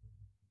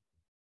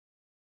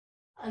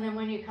 And then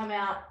when you come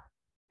out,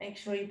 make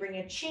sure you bring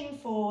your chin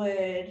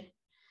forward.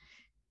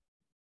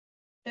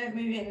 Don't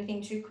move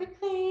anything too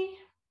quickly.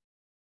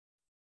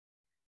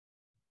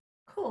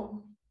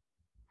 Cool.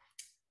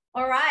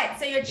 All right,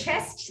 so your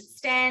chest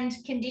stand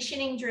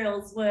conditioning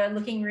drills were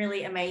looking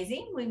really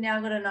amazing. We've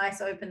now got a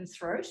nice open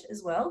throat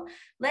as well.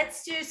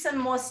 Let's do some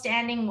more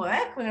standing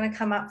work. We're going to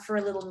come up for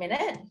a little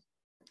minute.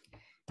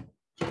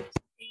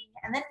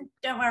 And then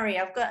don't worry,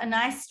 I've got a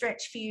nice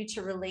stretch for you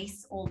to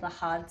release all the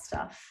hard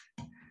stuff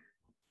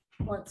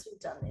once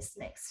we've done this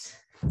next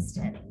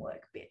standing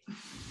work bit.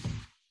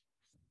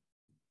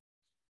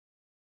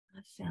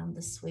 I found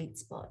the sweet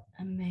spot.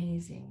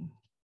 Amazing.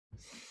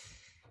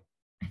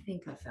 I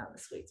think I found the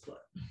sweet spot.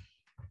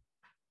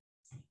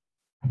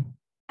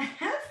 I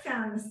have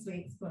found the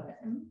sweet spot.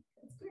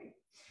 That's great.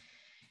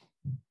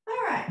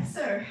 All right,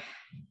 so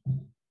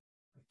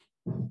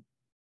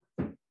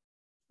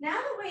now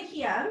that we're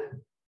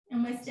here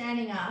and we're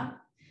standing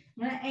up,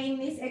 I'm going to aim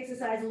this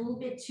exercise a little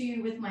bit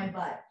too with my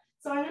butt.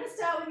 So I'm going to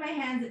start with my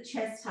hands at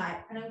chest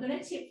height and I'm going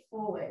to tip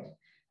forward.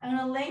 I'm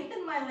going to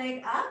lengthen my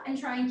leg up and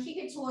try and kick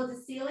it towards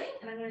the ceiling,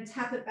 and I'm going to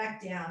tap it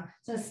back down.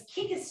 So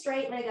kick a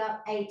straight leg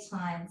up 8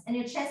 times, and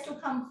your chest will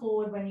come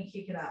forward when you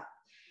kick it up.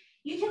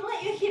 You can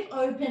let your hip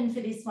open for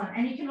this one,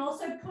 and you can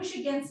also push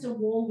against a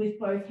wall with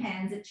both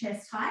hands at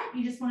chest height.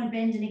 You just want to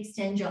bend and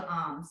extend your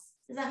arms.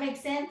 Does that make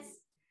sense?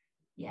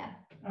 Yeah.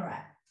 All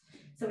right.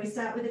 So we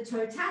start with a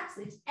toe tap.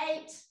 So it's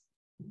 8,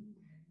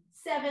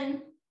 7,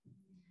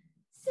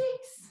 6,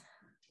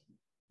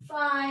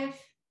 5,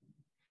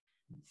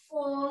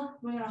 4,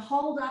 we're going to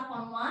hold up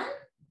on 1,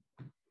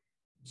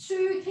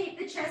 2, keep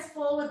the chest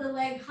forward, the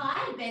leg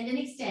high, bend and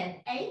extend,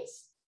 8,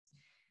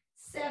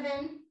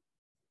 7,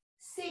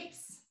 6,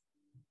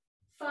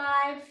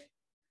 5,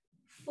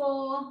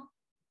 4,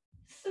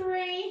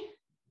 3,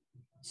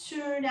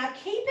 2. Now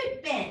keep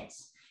it bent.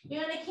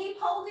 You're going to keep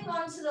holding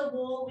on to the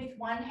wall with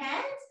one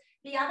hand.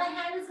 The other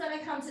hand is going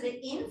to come to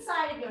the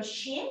inside of your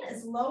shin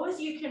as low as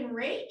you can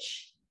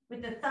reach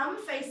with the thumb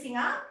facing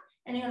up.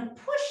 And you're going to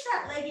push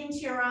that leg into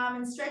your arm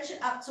and stretch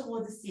it up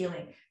towards the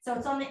ceiling. So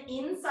it's on the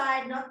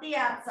inside, not the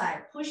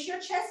outside. Push your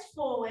chest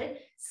forward,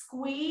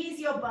 squeeze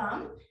your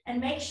bum,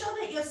 and make sure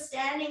that your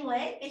standing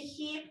leg, the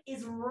hip,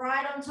 is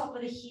right on top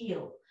of the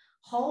heel.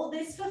 Hold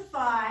this for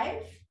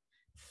 5,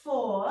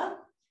 4,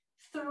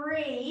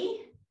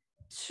 3,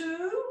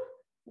 2,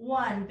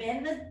 1.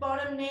 Bend the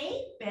bottom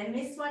knee, bend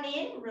this one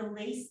in,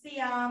 release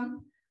the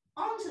arm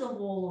onto the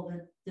wall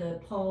of the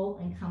pole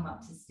and come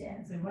up to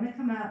stand. So we want to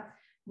come out.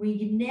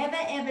 We never,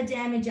 ever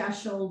damage our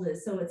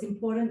shoulders. So it's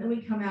important that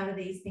we come out of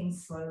these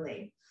things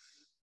slowly.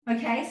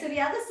 Okay, so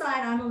the other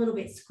side, I'm a little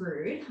bit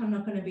screwed. I'm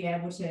not going to be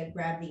able to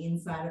grab the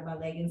inside of my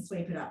leg and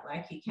sweep it up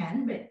like you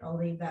can, but I'll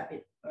leave that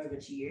bit over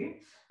to you.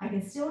 I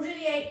can still do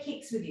the 8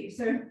 kicks with you.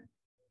 So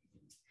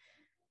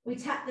we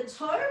tap the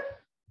toe.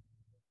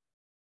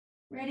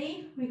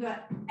 Ready? We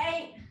got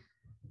 8,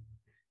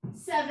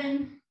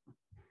 7,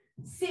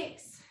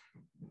 6,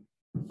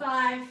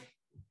 5,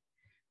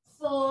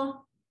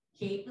 4,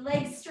 keep the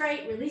legs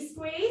straight, really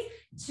squeeze.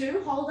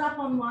 2, hold up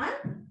on 1.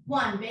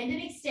 1, bend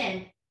and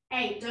extend.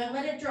 8, don't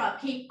let it drop.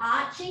 Keep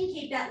arching,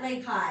 keep that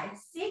leg high.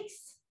 6,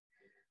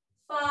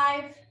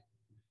 5,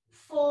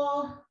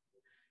 4,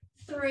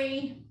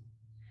 3,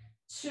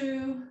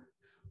 2,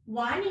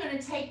 1. You're going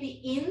to take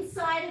the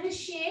inside of the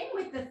shin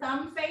with the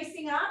thumb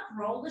facing up,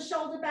 roll the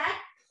shoulder back,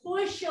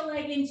 push your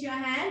leg into your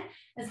hand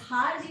as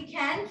hard as you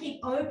can. Keep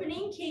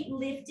opening, keep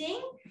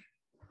lifting.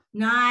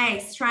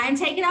 Nice. Try and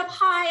take it up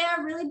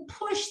higher. Really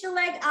push the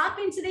leg up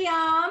into the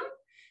arm.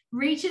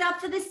 Reach it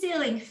up for the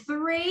ceiling.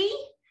 3,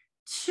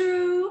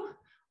 2,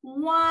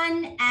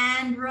 1,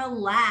 and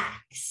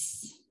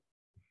relax.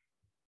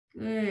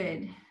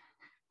 Good.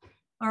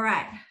 All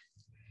right.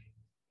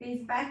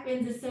 These back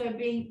bends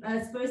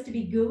are supposed to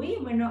be gooey,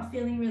 and we're not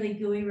feeling really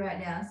gooey right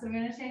now. So we're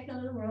going to take a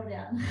little roll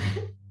down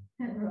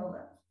and roll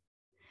up.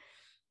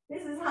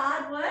 This is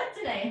hard work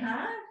today,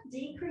 huh?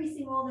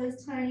 Decreasing all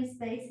those tiny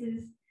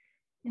spaces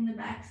in the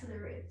backs of the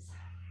ribs.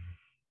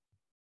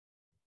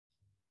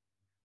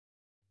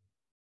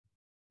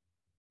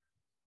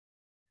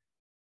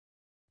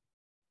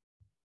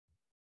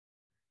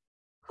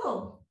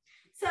 Cool.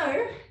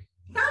 So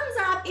thumbs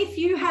up if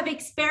you have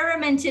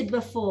experimented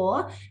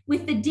before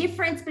with the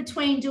difference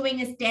between doing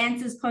a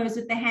dancer's pose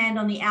with the hand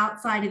on the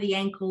outside of the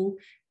ankle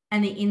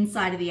and the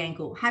inside of the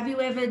ankle. Have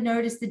you ever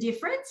noticed the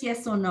difference?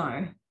 Yes or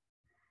no?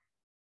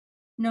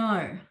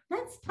 No,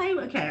 let's play.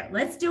 Okay,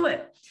 let's do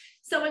it.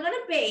 So we're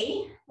not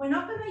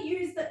going to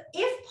use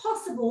if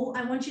possible,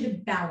 I want you to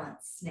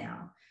balance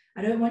now.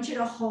 I don't want you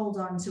to hold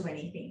on to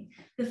anything.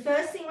 The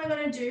first thing we're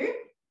going to do,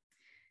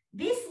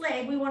 this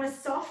leg, we want a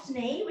soft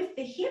knee with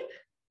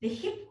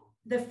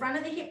the front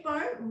of the hip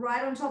bone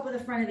right on top of the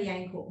front of the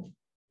ankle.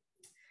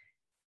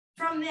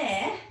 From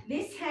there,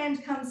 this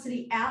hand comes to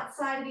the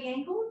outside of the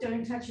ankle.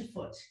 Don't touch your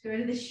foot. Go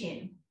to the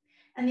shin.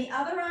 And the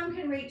other arm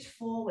can reach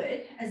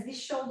forward as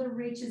this shoulder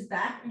reaches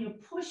back and you're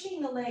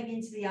pushing the leg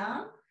into the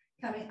arm,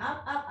 coming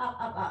up, up, up,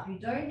 up, up. You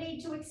don't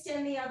need to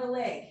extend the other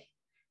leg.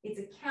 It's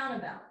a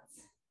counterbalance.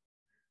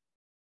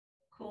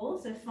 Cool,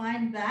 so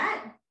find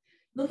that.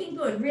 Looking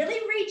good. Really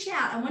reach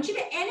out. I want you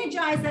to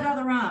energize that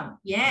other arm.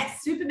 Yes,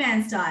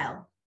 Superman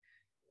style.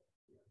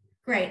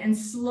 Great, and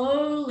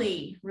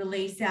slowly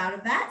release out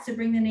of that. So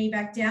bring the knee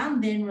back down,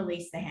 then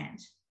release the hand.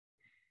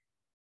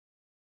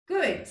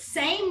 Good,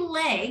 same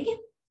leg,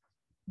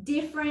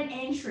 different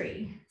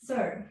entry.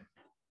 So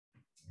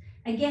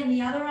again,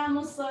 the other arm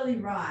will slowly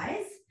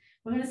rise.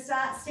 We're going to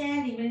start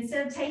standing, but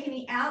instead of taking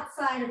the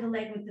outside of the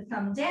leg with the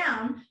thumb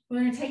down, we're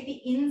going to take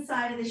the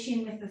inside of the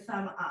shin with the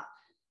thumb up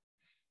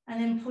and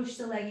then push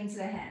the leg into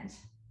the hand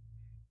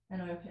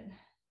and open.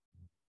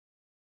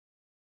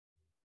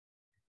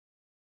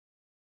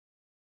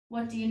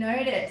 What do you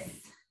notice?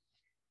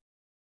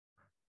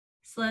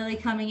 Slowly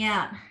coming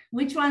out.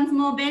 Which one's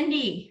more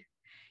bendy?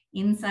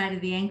 Inside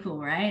of the ankle,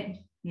 right?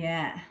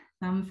 Yeah,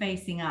 thumb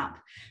facing up.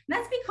 And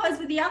that's because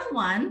with the other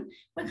one,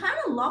 we're kind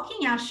of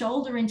locking our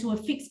shoulder into a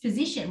fixed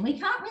position. We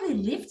can't really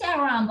lift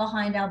our arm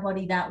behind our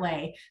body that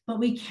way, but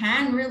we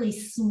can really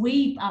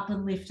sweep up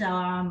and lift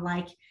our arm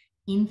like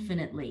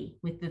infinitely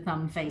with the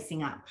thumb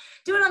facing up.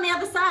 Do it on the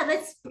other side.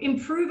 Let's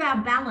improve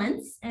our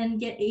balance and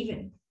get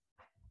even.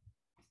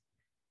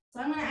 So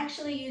I'm going to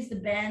actually use the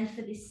band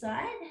for this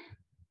side.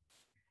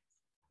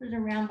 Put it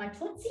around my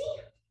tootsie.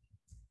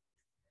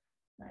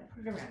 No,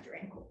 put it around your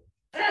ankle.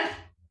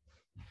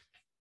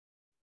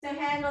 So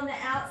hand on the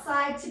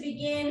outside to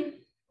begin.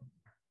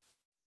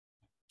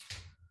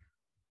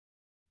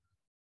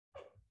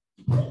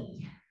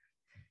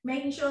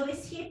 Making sure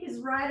this hip is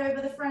right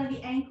over the front of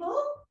the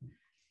ankle.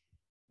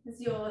 As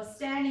your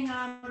standing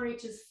arm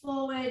reaches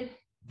forward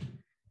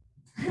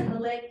and the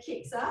leg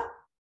kicks up.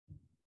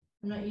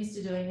 I'm not used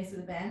to doing this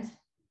with a band.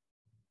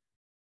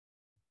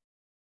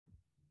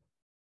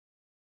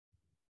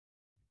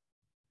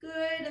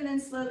 Good, and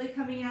then slowly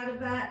coming out of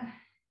that. And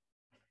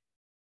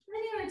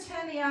then you're going to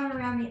turn the arm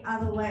around the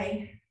other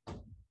way.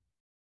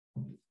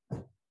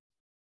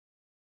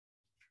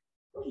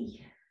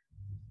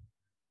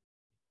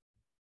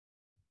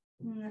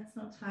 That's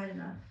not tight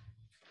enough.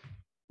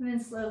 And then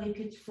slowly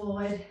pitch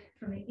forward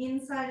from the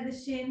inside of the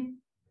shin,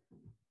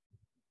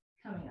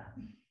 coming up.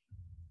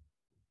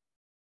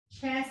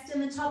 Chest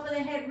and the top of the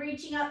head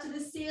reaching up to the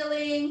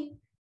ceiling,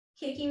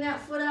 kicking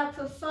that foot up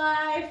for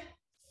 5,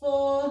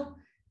 4,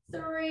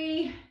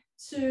 3,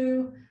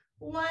 2,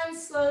 1.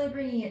 Slowly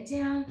bringing it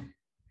down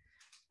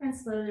and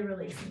slowly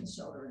releasing the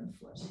shoulder and the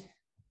foot.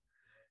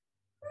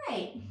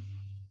 Great.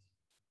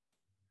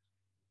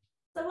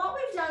 So what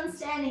we've done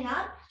standing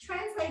up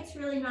translates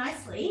really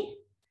nicely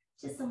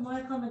to some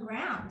work on the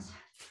ground.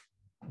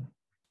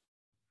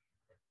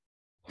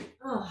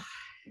 Oh.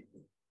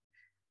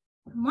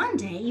 One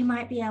day you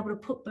might be able to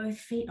put both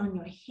feet on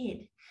your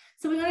head.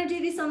 So we're going to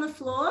do this on the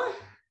floor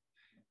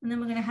and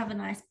then we're going to have a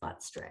nice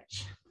butt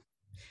stretch.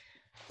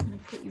 I'm going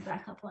to put you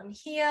back up on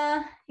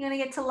here. You're going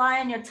to get to lie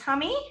on your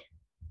tummy.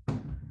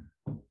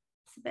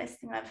 It's the best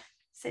thing I've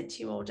said to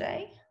you all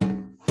day.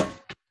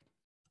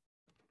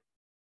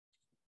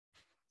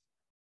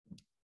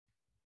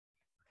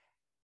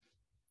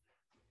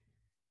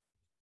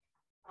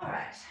 All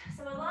right,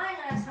 so we're lying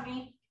on our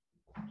tummy.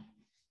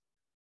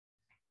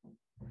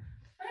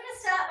 We're going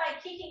to start by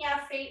kicking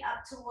our feet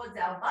up towards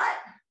our butt.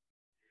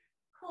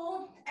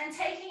 Cool. And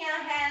taking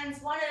our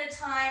hands one at a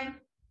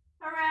time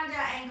around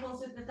our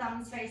ankles with the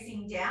thumbs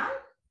facing down.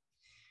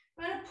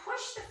 We're going to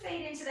push the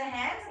feet into the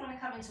hands. I'm going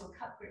to come into a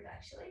cup grip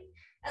actually.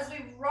 As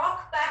we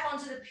rock back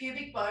onto the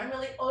pubic bone,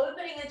 really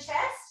opening the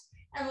chest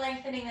and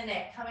lengthening the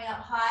neck. Coming up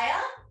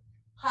higher,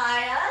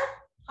 higher,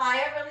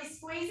 higher. Really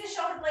squeeze the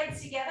shoulder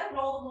blades together.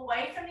 Roll them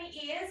away from the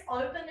ears.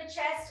 Open the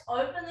chest,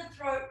 open the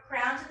throat,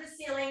 crown to the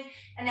ceiling.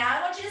 And now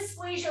I want you to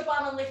squeeze your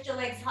bum and lift your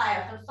legs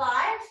higher for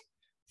 5,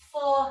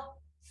 4,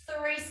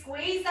 3.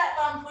 Squeeze that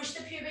bum, push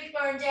the pubic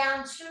bone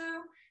down. 2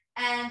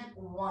 and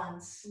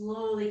 1.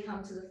 Slowly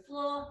come to the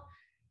floor.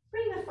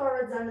 Bring the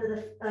forearms under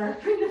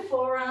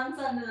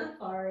the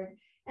forehead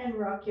and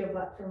rock your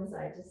butt from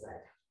side to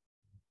side.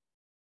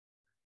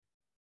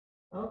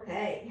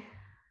 Okay.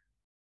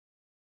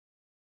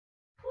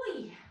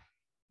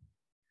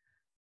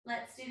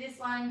 Let's do this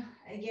one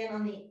again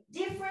on the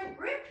different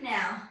grip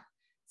now.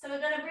 So we're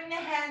going to bring the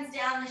hands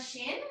down the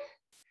shin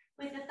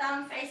with the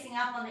thumb facing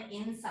up on the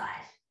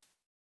inside.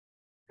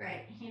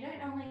 Great. You don't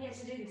normally get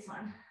to do this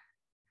one.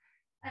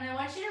 And I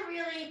want you to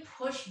really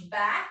push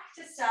back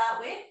to start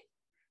with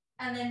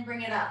and then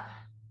bring it up.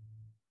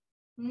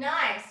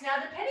 Nice. Now,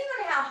 depending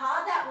on how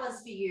hard that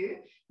was for you,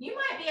 you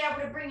might be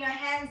able to bring your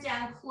hands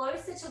down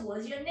closer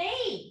towards your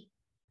knee.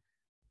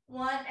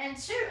 1 and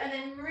 2, and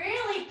then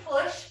really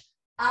push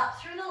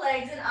up through the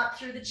legs and up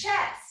through the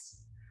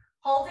chest.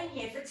 Holding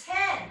here for 10.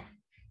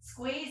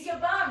 Squeeze your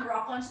bum,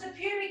 rock onto the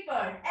pubic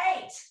bone.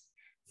 8,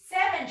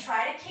 7,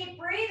 try to keep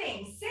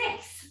breathing.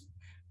 6,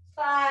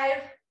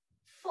 5,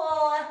 4,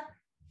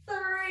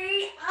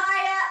 3,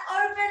 higher,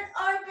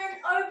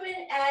 open,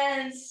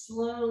 and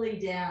slowly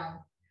down.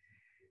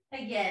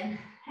 Again,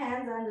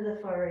 hands under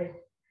the forehead,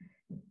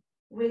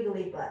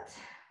 wiggly butt.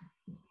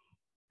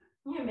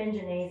 You can bend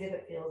your knees if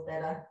it feels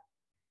better.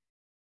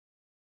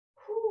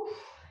 Whew.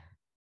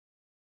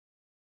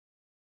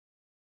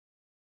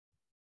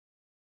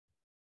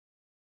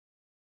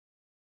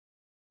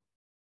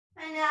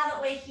 And now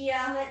that we're here,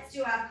 let's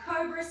do our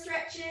cobra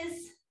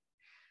stretches.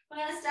 We're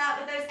going to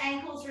start with those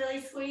ankles really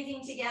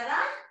squeezing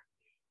together.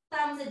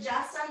 Thumbs are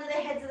just under the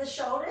heads of the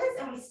shoulders,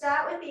 and we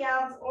start with the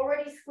arms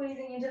already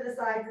squeezing into the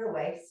sides of the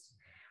waist.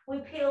 We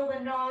peel the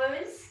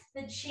nose,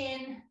 the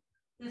chin,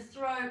 the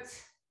throat,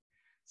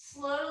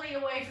 slowly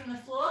away from the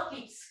floor.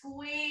 Keep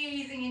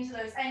squeezing into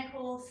those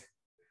ankles.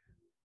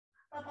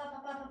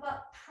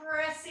 Up,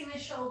 pressing the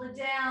shoulder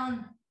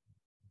down.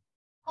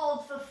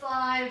 Hold for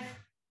 5,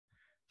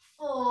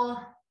 4,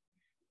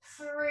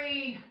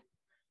 3,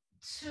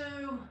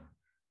 2,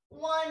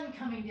 1.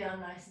 Coming down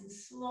nice and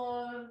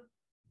slow.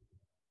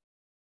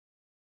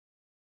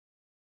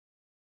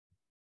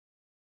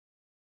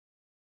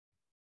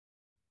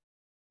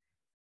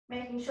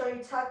 Making sure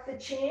you tuck the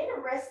chin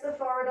and rest the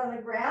forehead on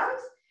the ground.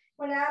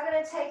 We're now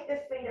going to take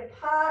the feet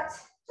apart,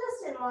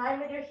 just in line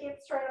with your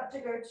hips. Try not to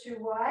go too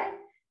wide.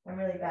 I'm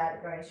really bad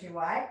at going too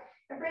wide.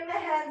 And bring the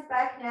hands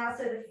back now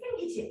so the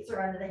fingertips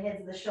are under the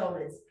heads of the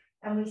shoulders.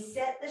 And we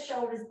set the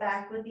shoulders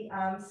back with the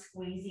arms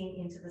squeezing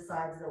into the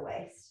sides of the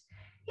waist.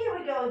 Here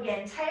we go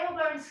again.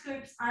 Tailbone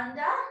scoops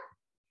under,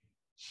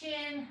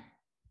 chin,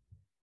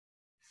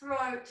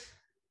 throat.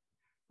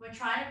 We're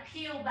trying to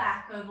peel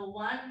back over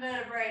one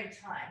vertebrae at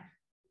a time.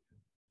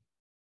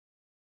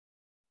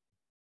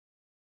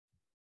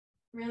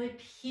 Really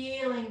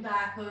peeling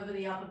back over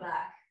the upper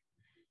back.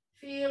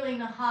 Feeling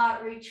the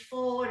heart reach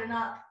forward and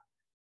up.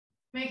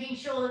 Making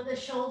sure that the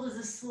shoulders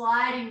are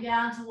sliding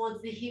down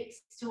towards the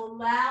hips to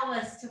allow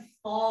us to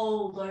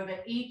fold over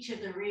each of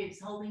the ribs.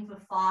 Holding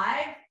for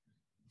 5,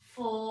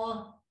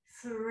 4,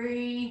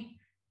 3,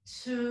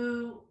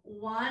 2,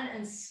 1.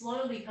 And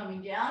slowly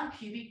coming down.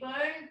 Pubic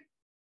bone,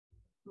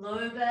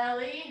 low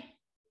belly,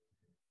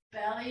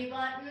 belly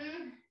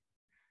button,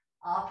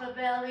 upper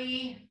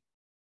belly.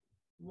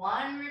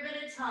 One rib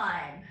at a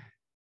time.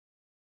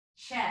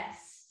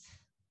 Chest,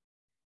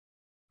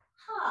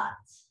 heart,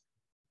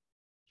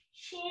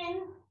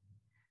 chin,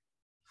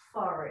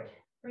 forehead.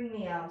 Bring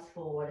the arms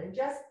forward and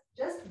just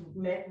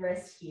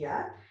rest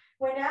here.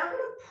 We're now going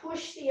to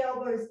push the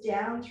elbows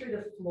down through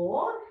the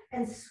floor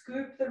and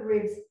scoop the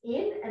ribs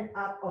in and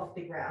up off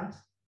the ground.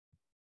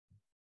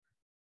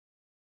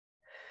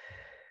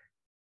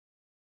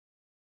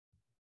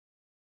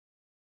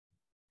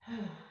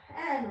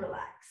 And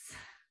relax.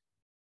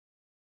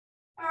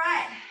 All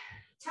right,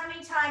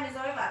 tummy time is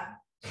over.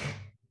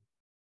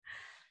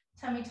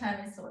 Tummy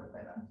time is sort of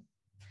over.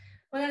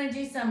 We're going to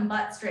do some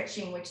butt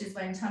stretching, which is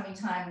when tummy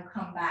time will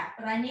come back.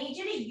 But I need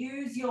you to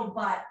use your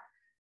butt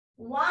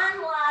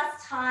one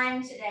last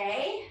time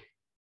today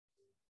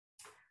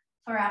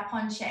for our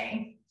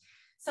ponche.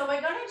 So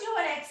we're going to do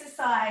an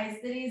exercise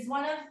that is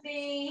one of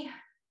the,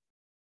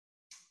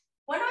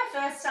 when I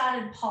first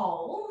started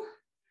pole,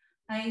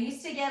 I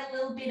used to get a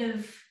little bit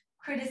of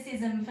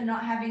criticism for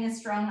not having a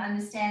strong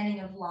understanding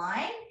of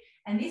line,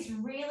 and this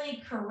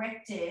really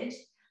corrected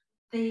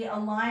the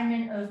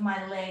alignment of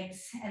my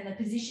legs and the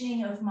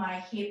positioning of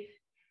my hip,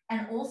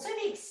 and also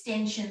the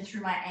extension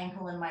through my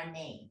ankle and my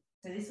knee.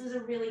 So this was a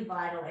really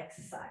vital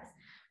exercise.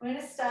 We're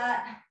going to start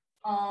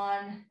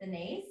on the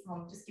knees.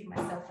 I'll just give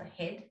myself a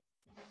head.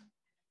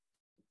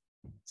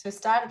 So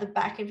start at the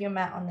back of your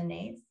mat on the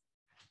knees.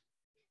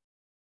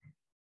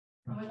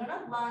 And we're going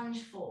to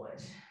lunge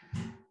forward.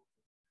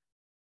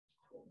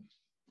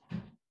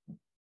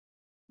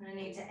 I'm going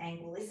to need to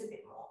angle this a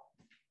bit more.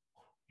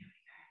 There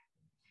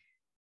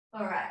we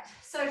go. All right,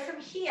 so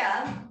from here,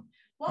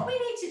 what we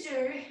need to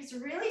do is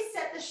really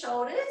set the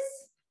shoulders,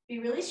 be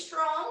really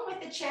strong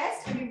with the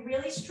chest, and be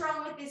really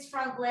strong with this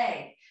front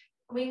leg.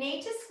 We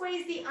need to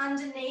squeeze the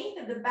underneath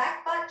of the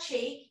back butt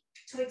cheek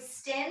to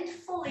extend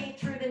fully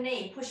through the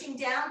knee, pushing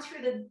down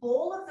through the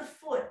ball of the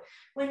foot.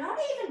 We're not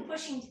even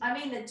pushing, I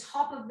mean the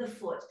top of the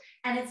foot,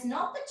 and it's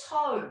not the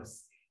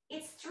toes.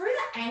 It's through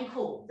the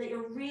ankle that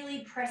you're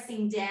really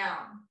pressing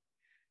down.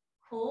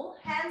 Cool.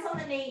 Hands on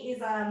the knee is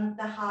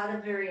the harder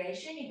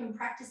variation. You can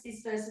practice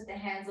this first with the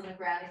hands on the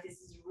ground if this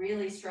is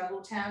really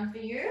struggle town for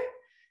you.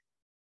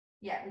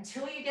 Yeah,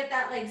 until you get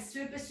that leg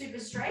super, super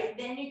straight,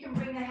 then you can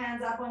bring the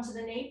hands up onto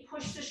the knee,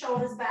 push the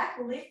shoulders back,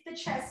 lift the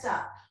chest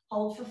up.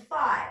 Hold for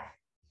 5,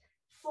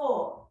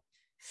 4,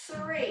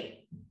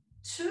 3,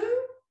 2,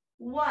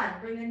 1.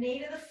 Bring the knee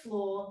to the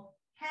floor,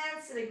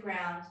 hands to the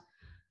ground.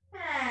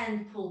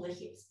 And pull the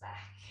hips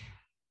back.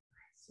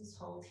 Let's just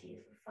hold here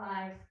for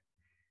 5,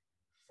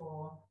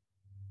 4,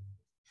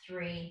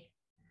 3,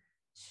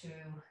 2,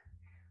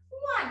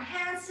 1.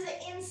 Hands to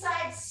the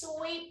inside,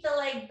 sweep the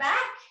leg back.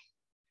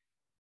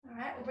 All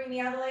right, we'll bring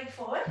the other leg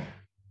forward.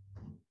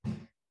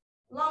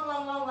 Long,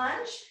 long, long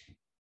lunge.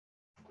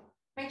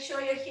 Make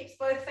sure your hips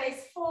both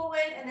face forward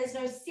and there's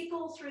no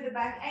sickle through the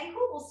back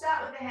ankle. We'll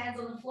start with the hands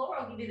on the floor.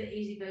 I'll give you the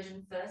easy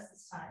version first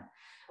this time.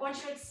 I want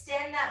you to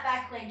extend that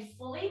back leg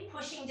fully,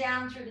 pushing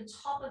down through the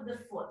top of the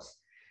foot.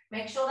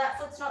 Make sure that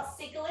foot's not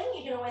sickling.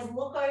 You can always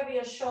look over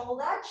your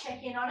shoulder,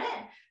 check in on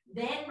it.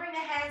 Then bring the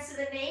hands to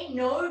the knee,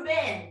 no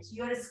bend.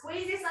 You got to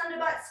squeeze this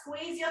underbutt,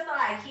 squeeze your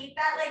thigh. Keep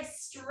that leg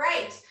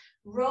straight.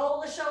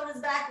 Roll the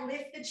shoulders back,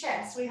 lift the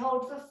chest. We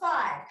hold for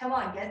 5. Come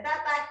on, get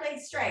that back leg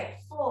straight.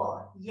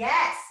 4,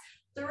 yes.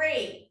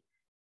 3,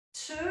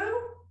 2,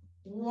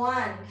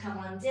 1. Come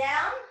on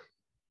down.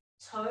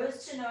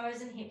 Toes to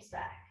nose and hips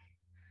back.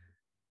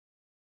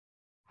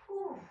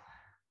 Whew.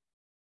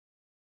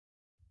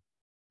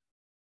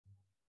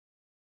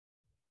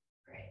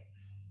 Great.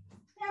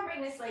 Now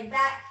bring this leg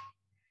back.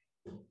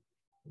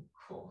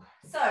 Cool.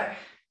 So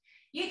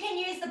you can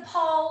use the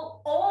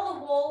pole or the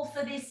wall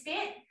for this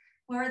bit.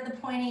 We're at the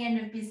pointy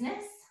end of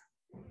business.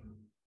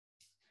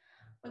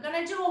 We're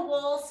going to do a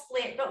wall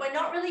split, but we're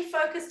not really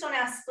focused on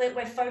our split.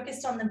 We're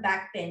focused on the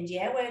back bend,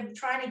 yeah? We're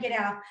trying to get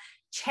our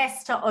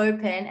chest to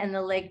open and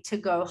the leg to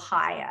go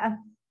higher.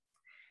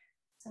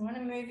 So I'm going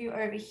to move you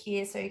over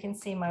here so you can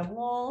see my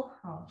wall.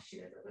 Oh,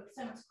 shoot, I've got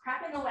so much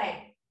crap in the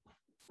way.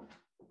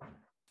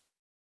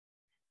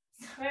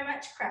 So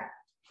much crap.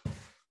 You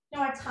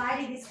know, I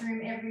tidy this room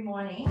every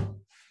morning,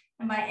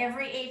 and by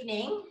every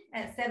evening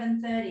at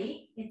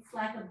 7:30, it's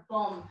like a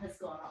bomb has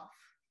gone off.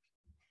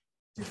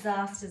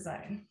 Disaster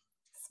zone.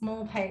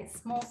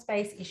 Small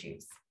space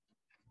issues.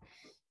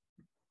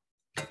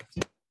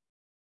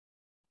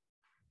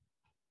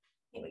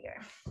 Here we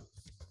go.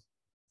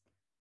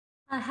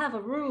 I have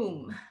a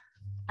room.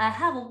 I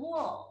have a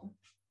wall.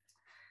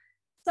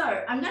 So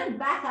I'm going to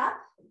back up.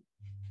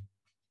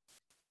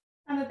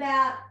 I'm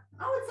about,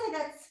 I would say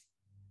that's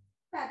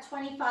about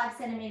 25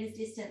 centimeters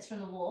distance from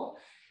the wall.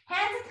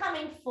 Hands are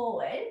coming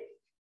forward,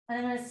 and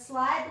I'm going to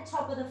slide the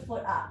top of the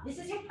foot up. This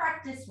is your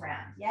practice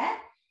round, yeah?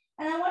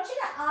 And I want you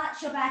to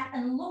arch your back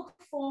and look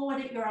forward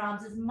at your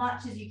arms as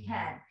much as you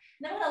can.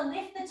 And then I'm going to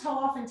lift the toe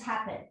off and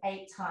tap it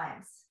 8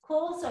 times.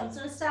 Cool? So I'm just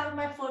going to start with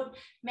my foot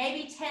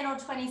maybe 10 or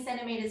 20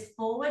 centimeters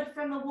forward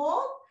from the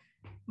wall.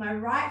 My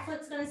right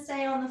foot's going to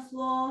stay on the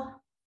floor.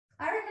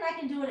 I reckon I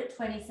can do it at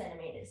 20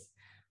 centimeters.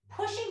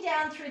 Pushing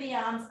down through the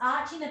arms,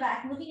 arching the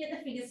back, looking at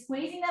the fingers,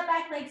 squeezing that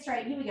back leg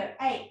straight. Here we go.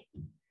 8,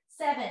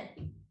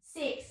 7,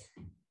 6,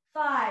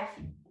 5,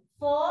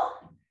 4,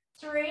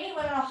 3. We're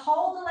going to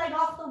hold the leg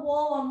off the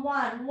wall on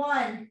 1.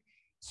 1,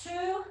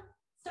 2,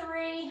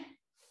 3,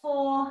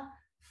 4,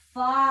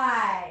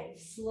 5.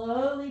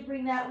 Slowly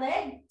bring that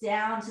leg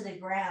down to the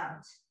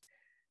ground.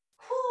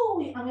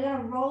 Whew. I'm going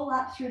to roll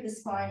up through the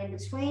spine in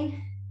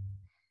between.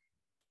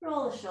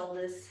 Roll the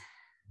shoulders.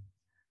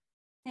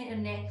 Let your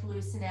neck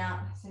loosen out,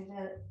 so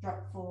let it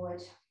drop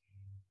forward.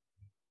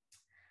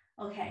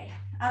 Okay,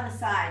 other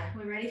side.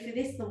 We're ready for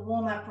this, the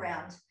warm-up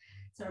round.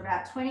 So we're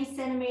about 20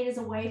 centimeters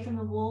away from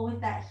the wall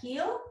with that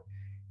heel.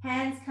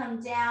 Hands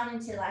come down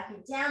into like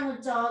a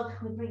downward dog.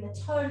 We bring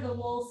the toe to the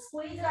wall,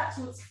 squeeze it up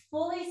till it's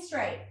fully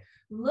straight.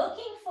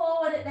 Looking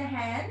forward at the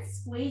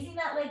hands, squeezing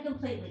that leg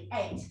completely.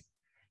 8,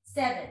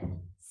 7,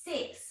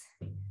 6,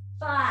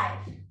 5,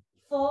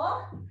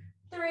 4,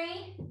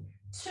 3,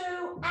 2,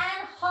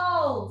 and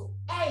hold.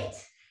 8,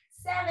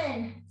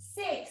 7,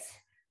 6,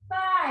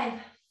 5,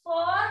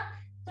 4,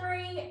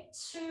 3,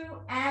 2,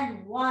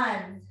 and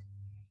 1.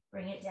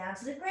 Bring it down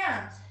to the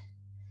ground.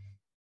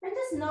 And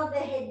just nod the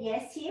head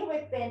yes here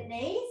with bent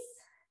knees.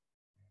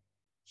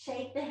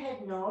 Shake the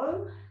head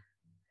no.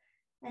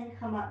 And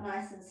come up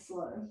nice and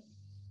slow.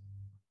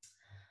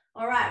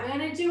 All right, we're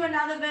going to do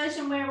another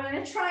version where we're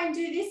going to try and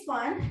do this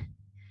one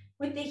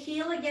with the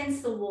heel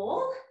against the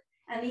wall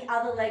and the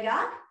other leg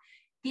up.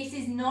 This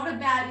is not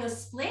about your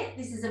split.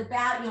 This is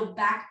about your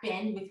back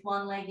bend with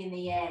one leg in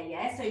the air,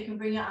 yeah? So you can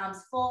bring your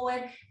arms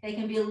forward. They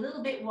can be a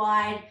little bit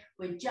wide.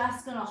 We're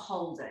just going to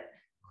hold it.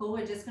 Cool,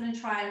 we're just going to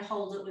try and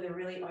hold it with a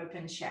really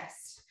open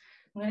chest.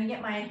 I'm going to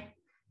get my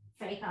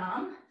fake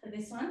arm for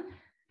this one.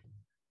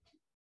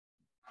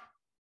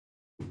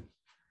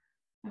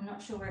 I'm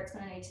not sure where it's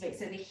going to need to be.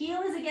 So the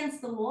heel is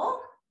against the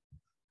wall.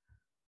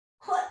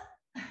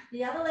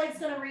 The other leg's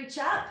going to reach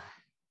up.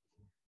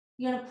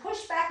 You're going to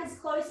push back as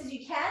close as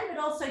you can, but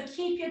also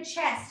keep your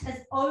chest as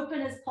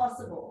open as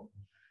possible.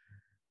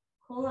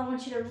 Cool, I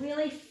want you to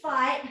really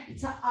fight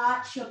to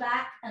arch your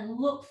back and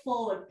look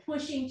forward,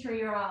 pushing through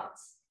your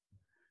arms.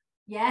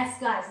 Yes,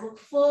 guys, look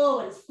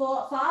forward, as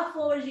far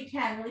forward as you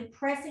can, really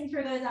pressing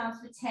through those arms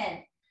for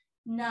 10,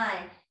 9,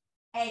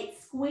 8,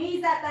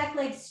 squeeze that back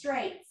leg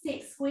straight,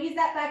 6, squeeze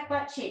that back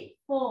butt cheek,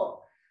 4,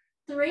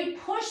 3,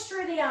 push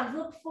through the arms,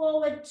 look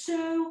forward,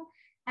 2,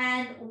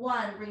 and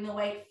 1. Bring the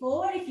weight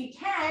forward. If you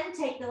can,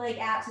 take the leg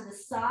out to the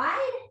side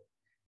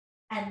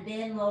and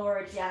then lower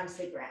it down to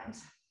the ground.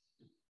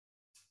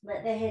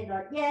 Let the head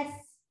nod yes.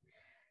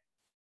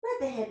 Let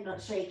the head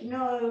nod shake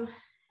no.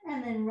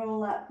 And then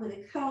roll up with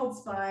a curled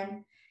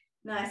spine,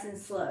 nice and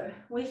slow.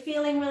 We're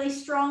feeling really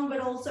strong, but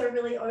also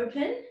really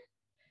open.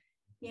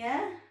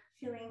 Yeah,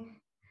 feeling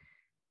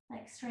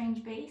like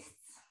strange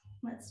beasts.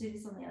 Let's do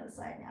this on the other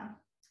side now.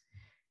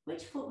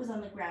 Which foot was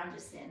on the ground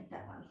just then?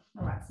 That one.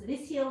 All right, so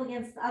this heel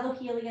against the other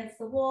heel against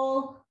the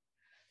wall.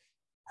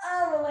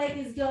 Other leg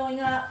is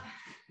going up.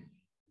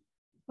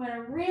 We're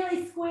going to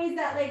really squeeze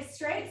that leg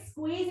straight,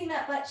 squeezing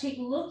that butt cheek,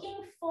 looking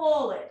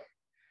forward.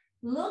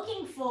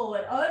 Looking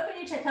forward, open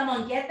your chest. Come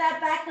on, get that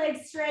back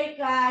leg straight,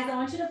 guys. I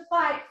want you to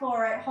fight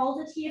for it.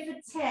 Hold it here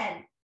for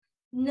 10,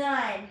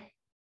 9,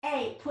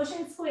 8, push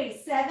and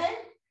squeeze. 7,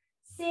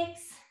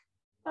 6,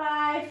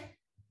 5,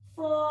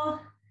 4,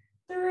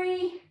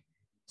 3,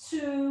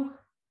 2,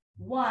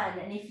 1.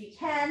 And if you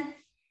can,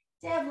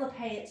 develop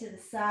it to the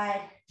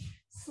side.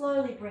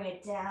 Slowly bring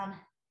it down.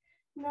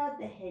 Nod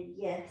the head,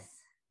 yes.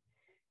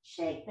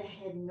 Shake the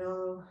head,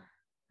 no.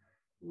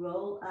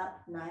 Roll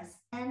up nice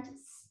and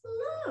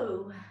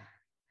slow.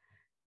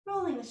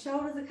 Rolling the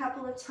shoulders a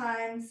couple of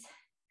times.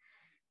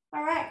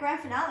 All right,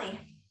 grand finale.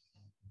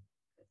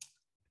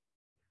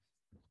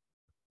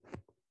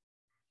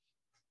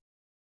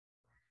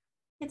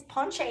 It's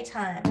penché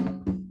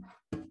time.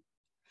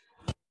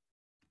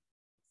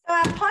 So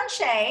our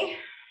penché,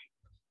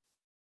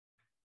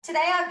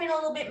 today I've been a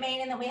little bit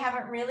mean in that we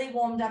haven't really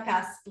warmed up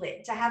our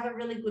split. To have a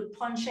really good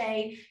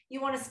penché,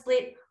 you want a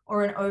split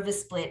or an over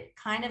split,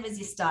 kind of as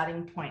your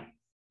starting point.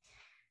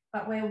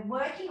 But we're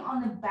working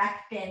on the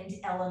back bend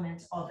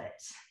element of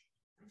it.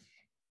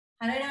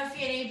 I don't know if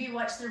any of you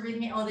watch the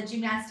rhythmic or the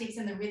gymnastics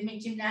and the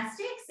rhythmic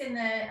gymnastics in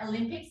the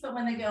Olympics, but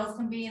when the girls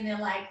can be in their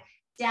like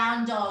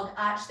down dog,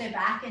 arch their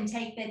back and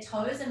take their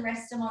toes and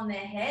rest them on their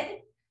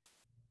head.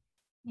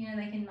 You know,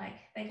 they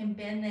can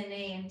bend their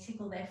knee and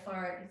tickle their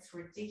forehead. It's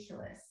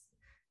ridiculous.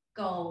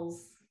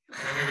 Goals.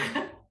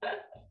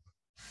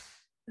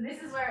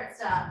 This is where it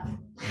starts.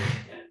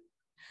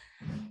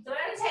 So we're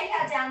going to take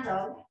our down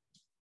dog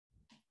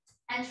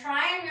and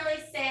try and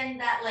really send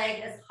that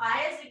leg as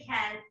high as we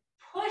can,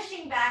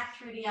 pushing back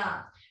through the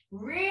arms,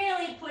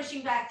 really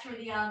pushing back through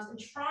the arms and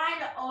trying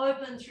to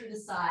open through the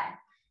side.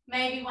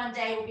 Maybe one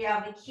day we'll be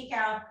able to kick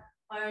our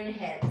own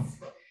heads.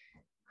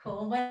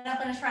 Cool, we're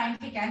not going to try and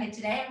kick our head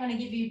today. I'm going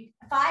to give you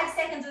 5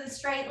 seconds with a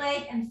straight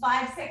leg and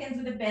 5 seconds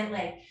with a bent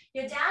leg.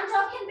 Your down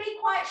dog can be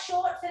quite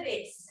short for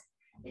this.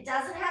 It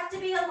doesn't have to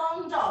be a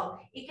long dog.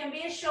 It can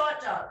be a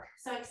short dog.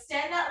 So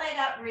extend that leg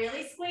up,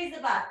 really squeeze the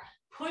butt.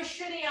 Push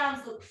through the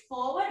arms, look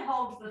forward,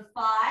 hold for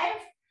 5,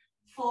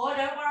 4,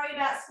 don't worry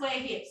about square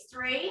hips.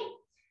 3,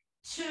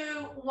 2,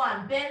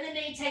 1. Bend the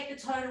knee, take the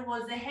toe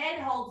towards the head,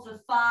 hold for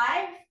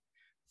 5,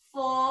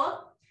 4,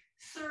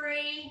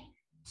 3,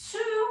 2,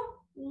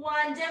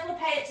 1.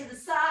 Developate it to the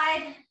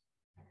side,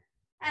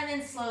 and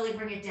then slowly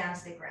bring it down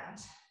to the ground.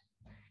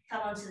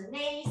 Come onto the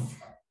knees,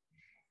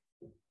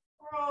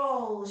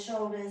 roll the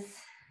shoulders,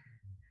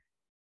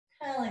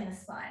 curling the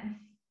spine,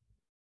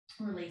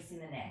 releasing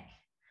the neck.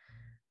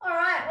 All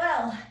right,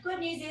 well, good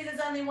news is there's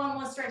only one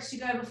more stretch to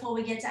go before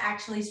we get to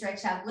actually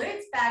stretch our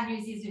glutes. Bad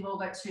news is we've all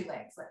got 2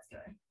 legs. Let's go.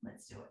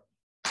 Let's do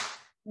it.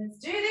 Let's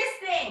do this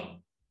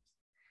thing.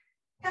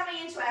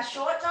 Coming into our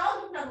short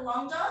dog, not a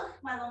long dog.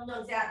 My long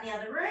dog's out in the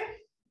other room.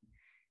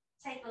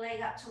 Take the leg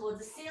up towards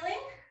the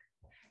ceiling.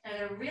 Now I'm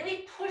going to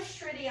really push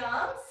through the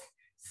arms,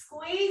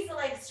 squeeze the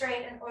leg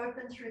straight and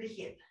open through the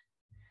hip.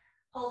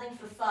 Holding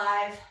for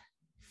 5,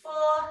 4,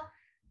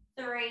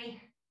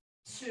 3,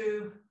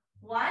 2,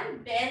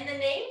 1. Bend the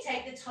knee,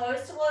 take the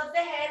toes towards the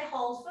head,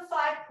 hold for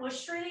 5,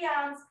 push through the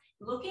arms,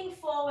 looking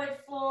forward,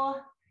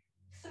 4,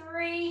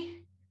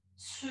 3,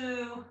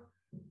 2,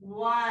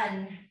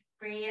 1.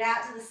 Bringing it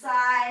out to the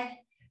side,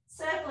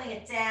 circling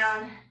it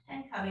down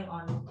and coming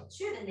on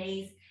to the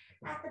knees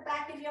at the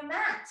back of your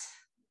mat.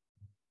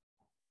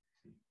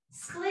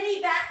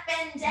 Splitty back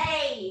bend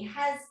day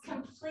has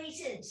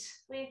completed.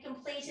 We've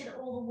completed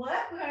all the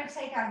work. We're going to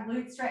take our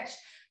glute stretch.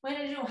 We're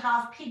going to do a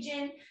half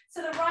pigeon.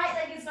 So the right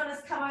leg is going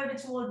to come over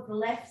towards the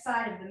left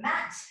side of the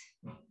mat.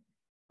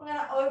 We're going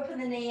to open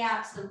the knee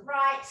out to the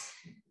right.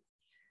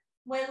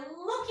 We're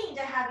looking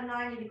to have a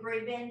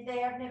 90-degree bend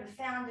there. I've never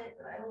found it,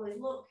 but I always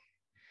look.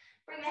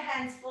 Bring the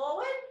hands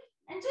forward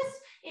and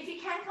just, if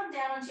you can, come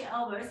down onto your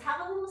elbows.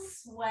 Have a little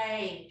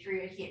sway through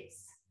your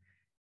hips.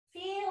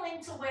 Feel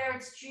into where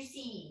it's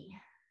juicy,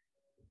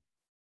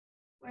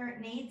 where it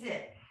needs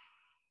it.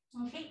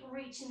 And keep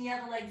reaching the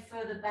other leg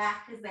further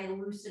back as they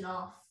loosen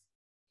off.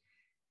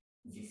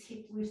 As this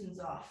hip loosens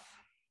off.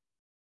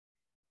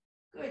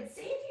 Good.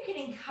 See if you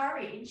can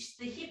encourage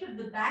the hip of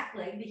the back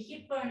leg, the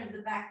hip bone of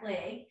the back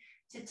leg,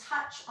 to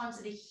touch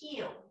onto the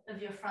heel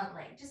of your front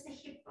leg, just the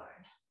hip bone.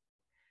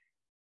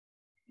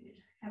 Good.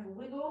 Have a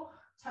wiggle,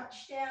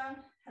 touch down,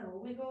 have a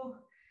wiggle,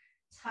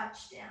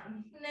 touch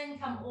down, and then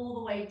come all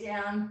the way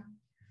down.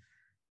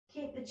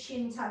 Keep the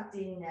chin tucked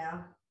in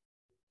now.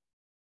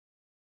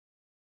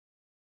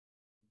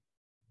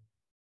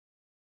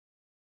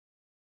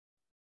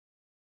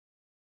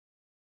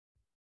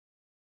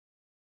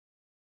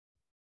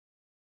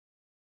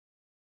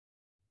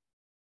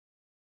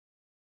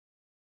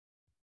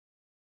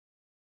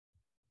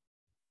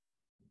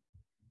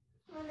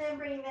 And then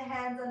bringing the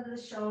hands under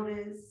the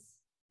shoulders,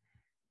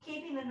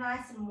 keeping them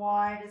nice and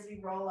wide as we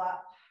roll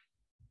up.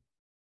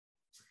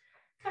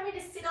 Coming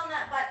to sit on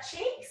that butt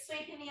cheek,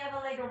 sweeping the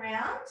other leg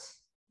around,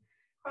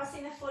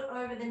 crossing the foot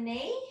over the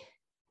knee,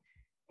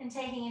 and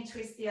taking a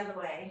twist the other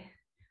way.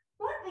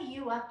 What are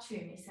you up to,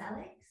 Miss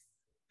Alex?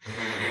 Saw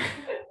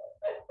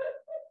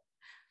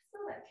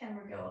that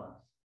camera go off.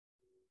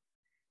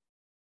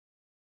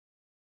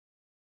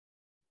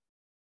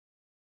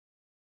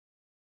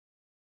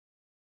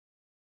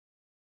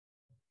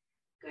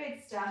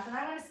 Good stuff. And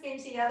I'm going to spin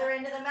to the other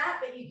end of the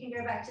mat, but you can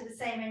go back to the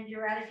same end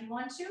you're at if you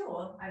want to,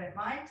 or I don't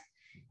mind.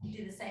 You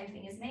do the same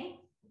thing as me.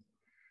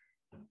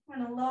 I'm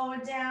going to lower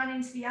down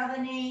into the other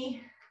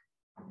knee.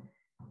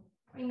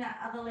 Bring that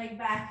other leg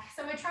back.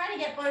 So we're trying to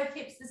get both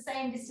hips the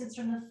same distance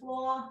from the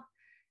floor.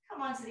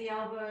 Come onto the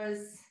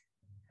elbows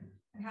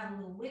and have a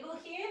little wiggle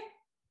here.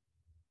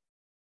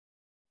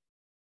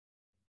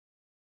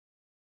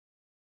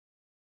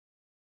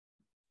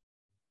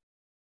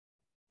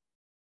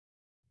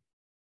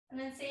 And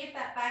then see if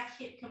that back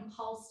hip can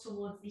pulse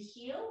towards the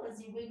heel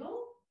as you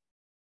wiggle.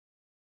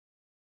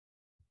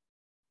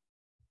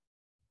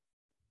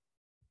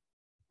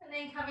 And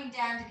then coming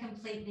down to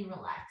completely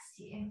relaxed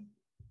here.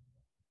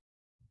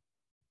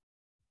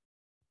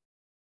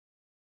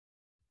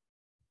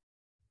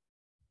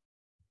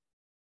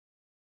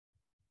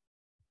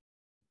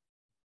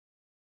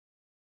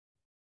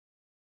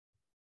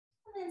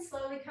 And then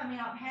slowly coming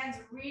up, hands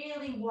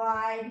really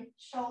wide,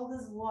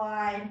 shoulders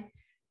wide,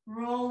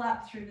 roll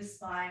up through the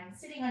spine,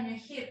 sitting on your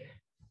hip,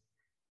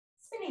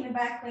 spinning the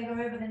back leg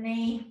over the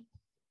knee,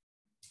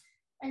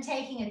 and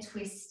taking a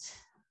twist.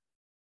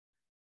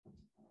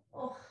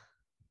 Oh.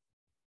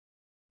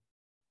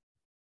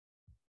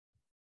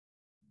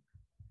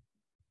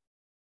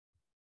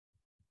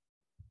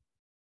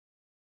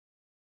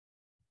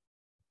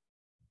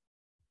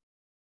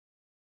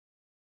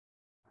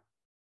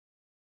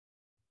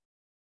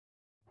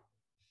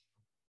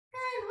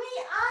 And we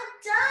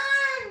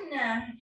are done.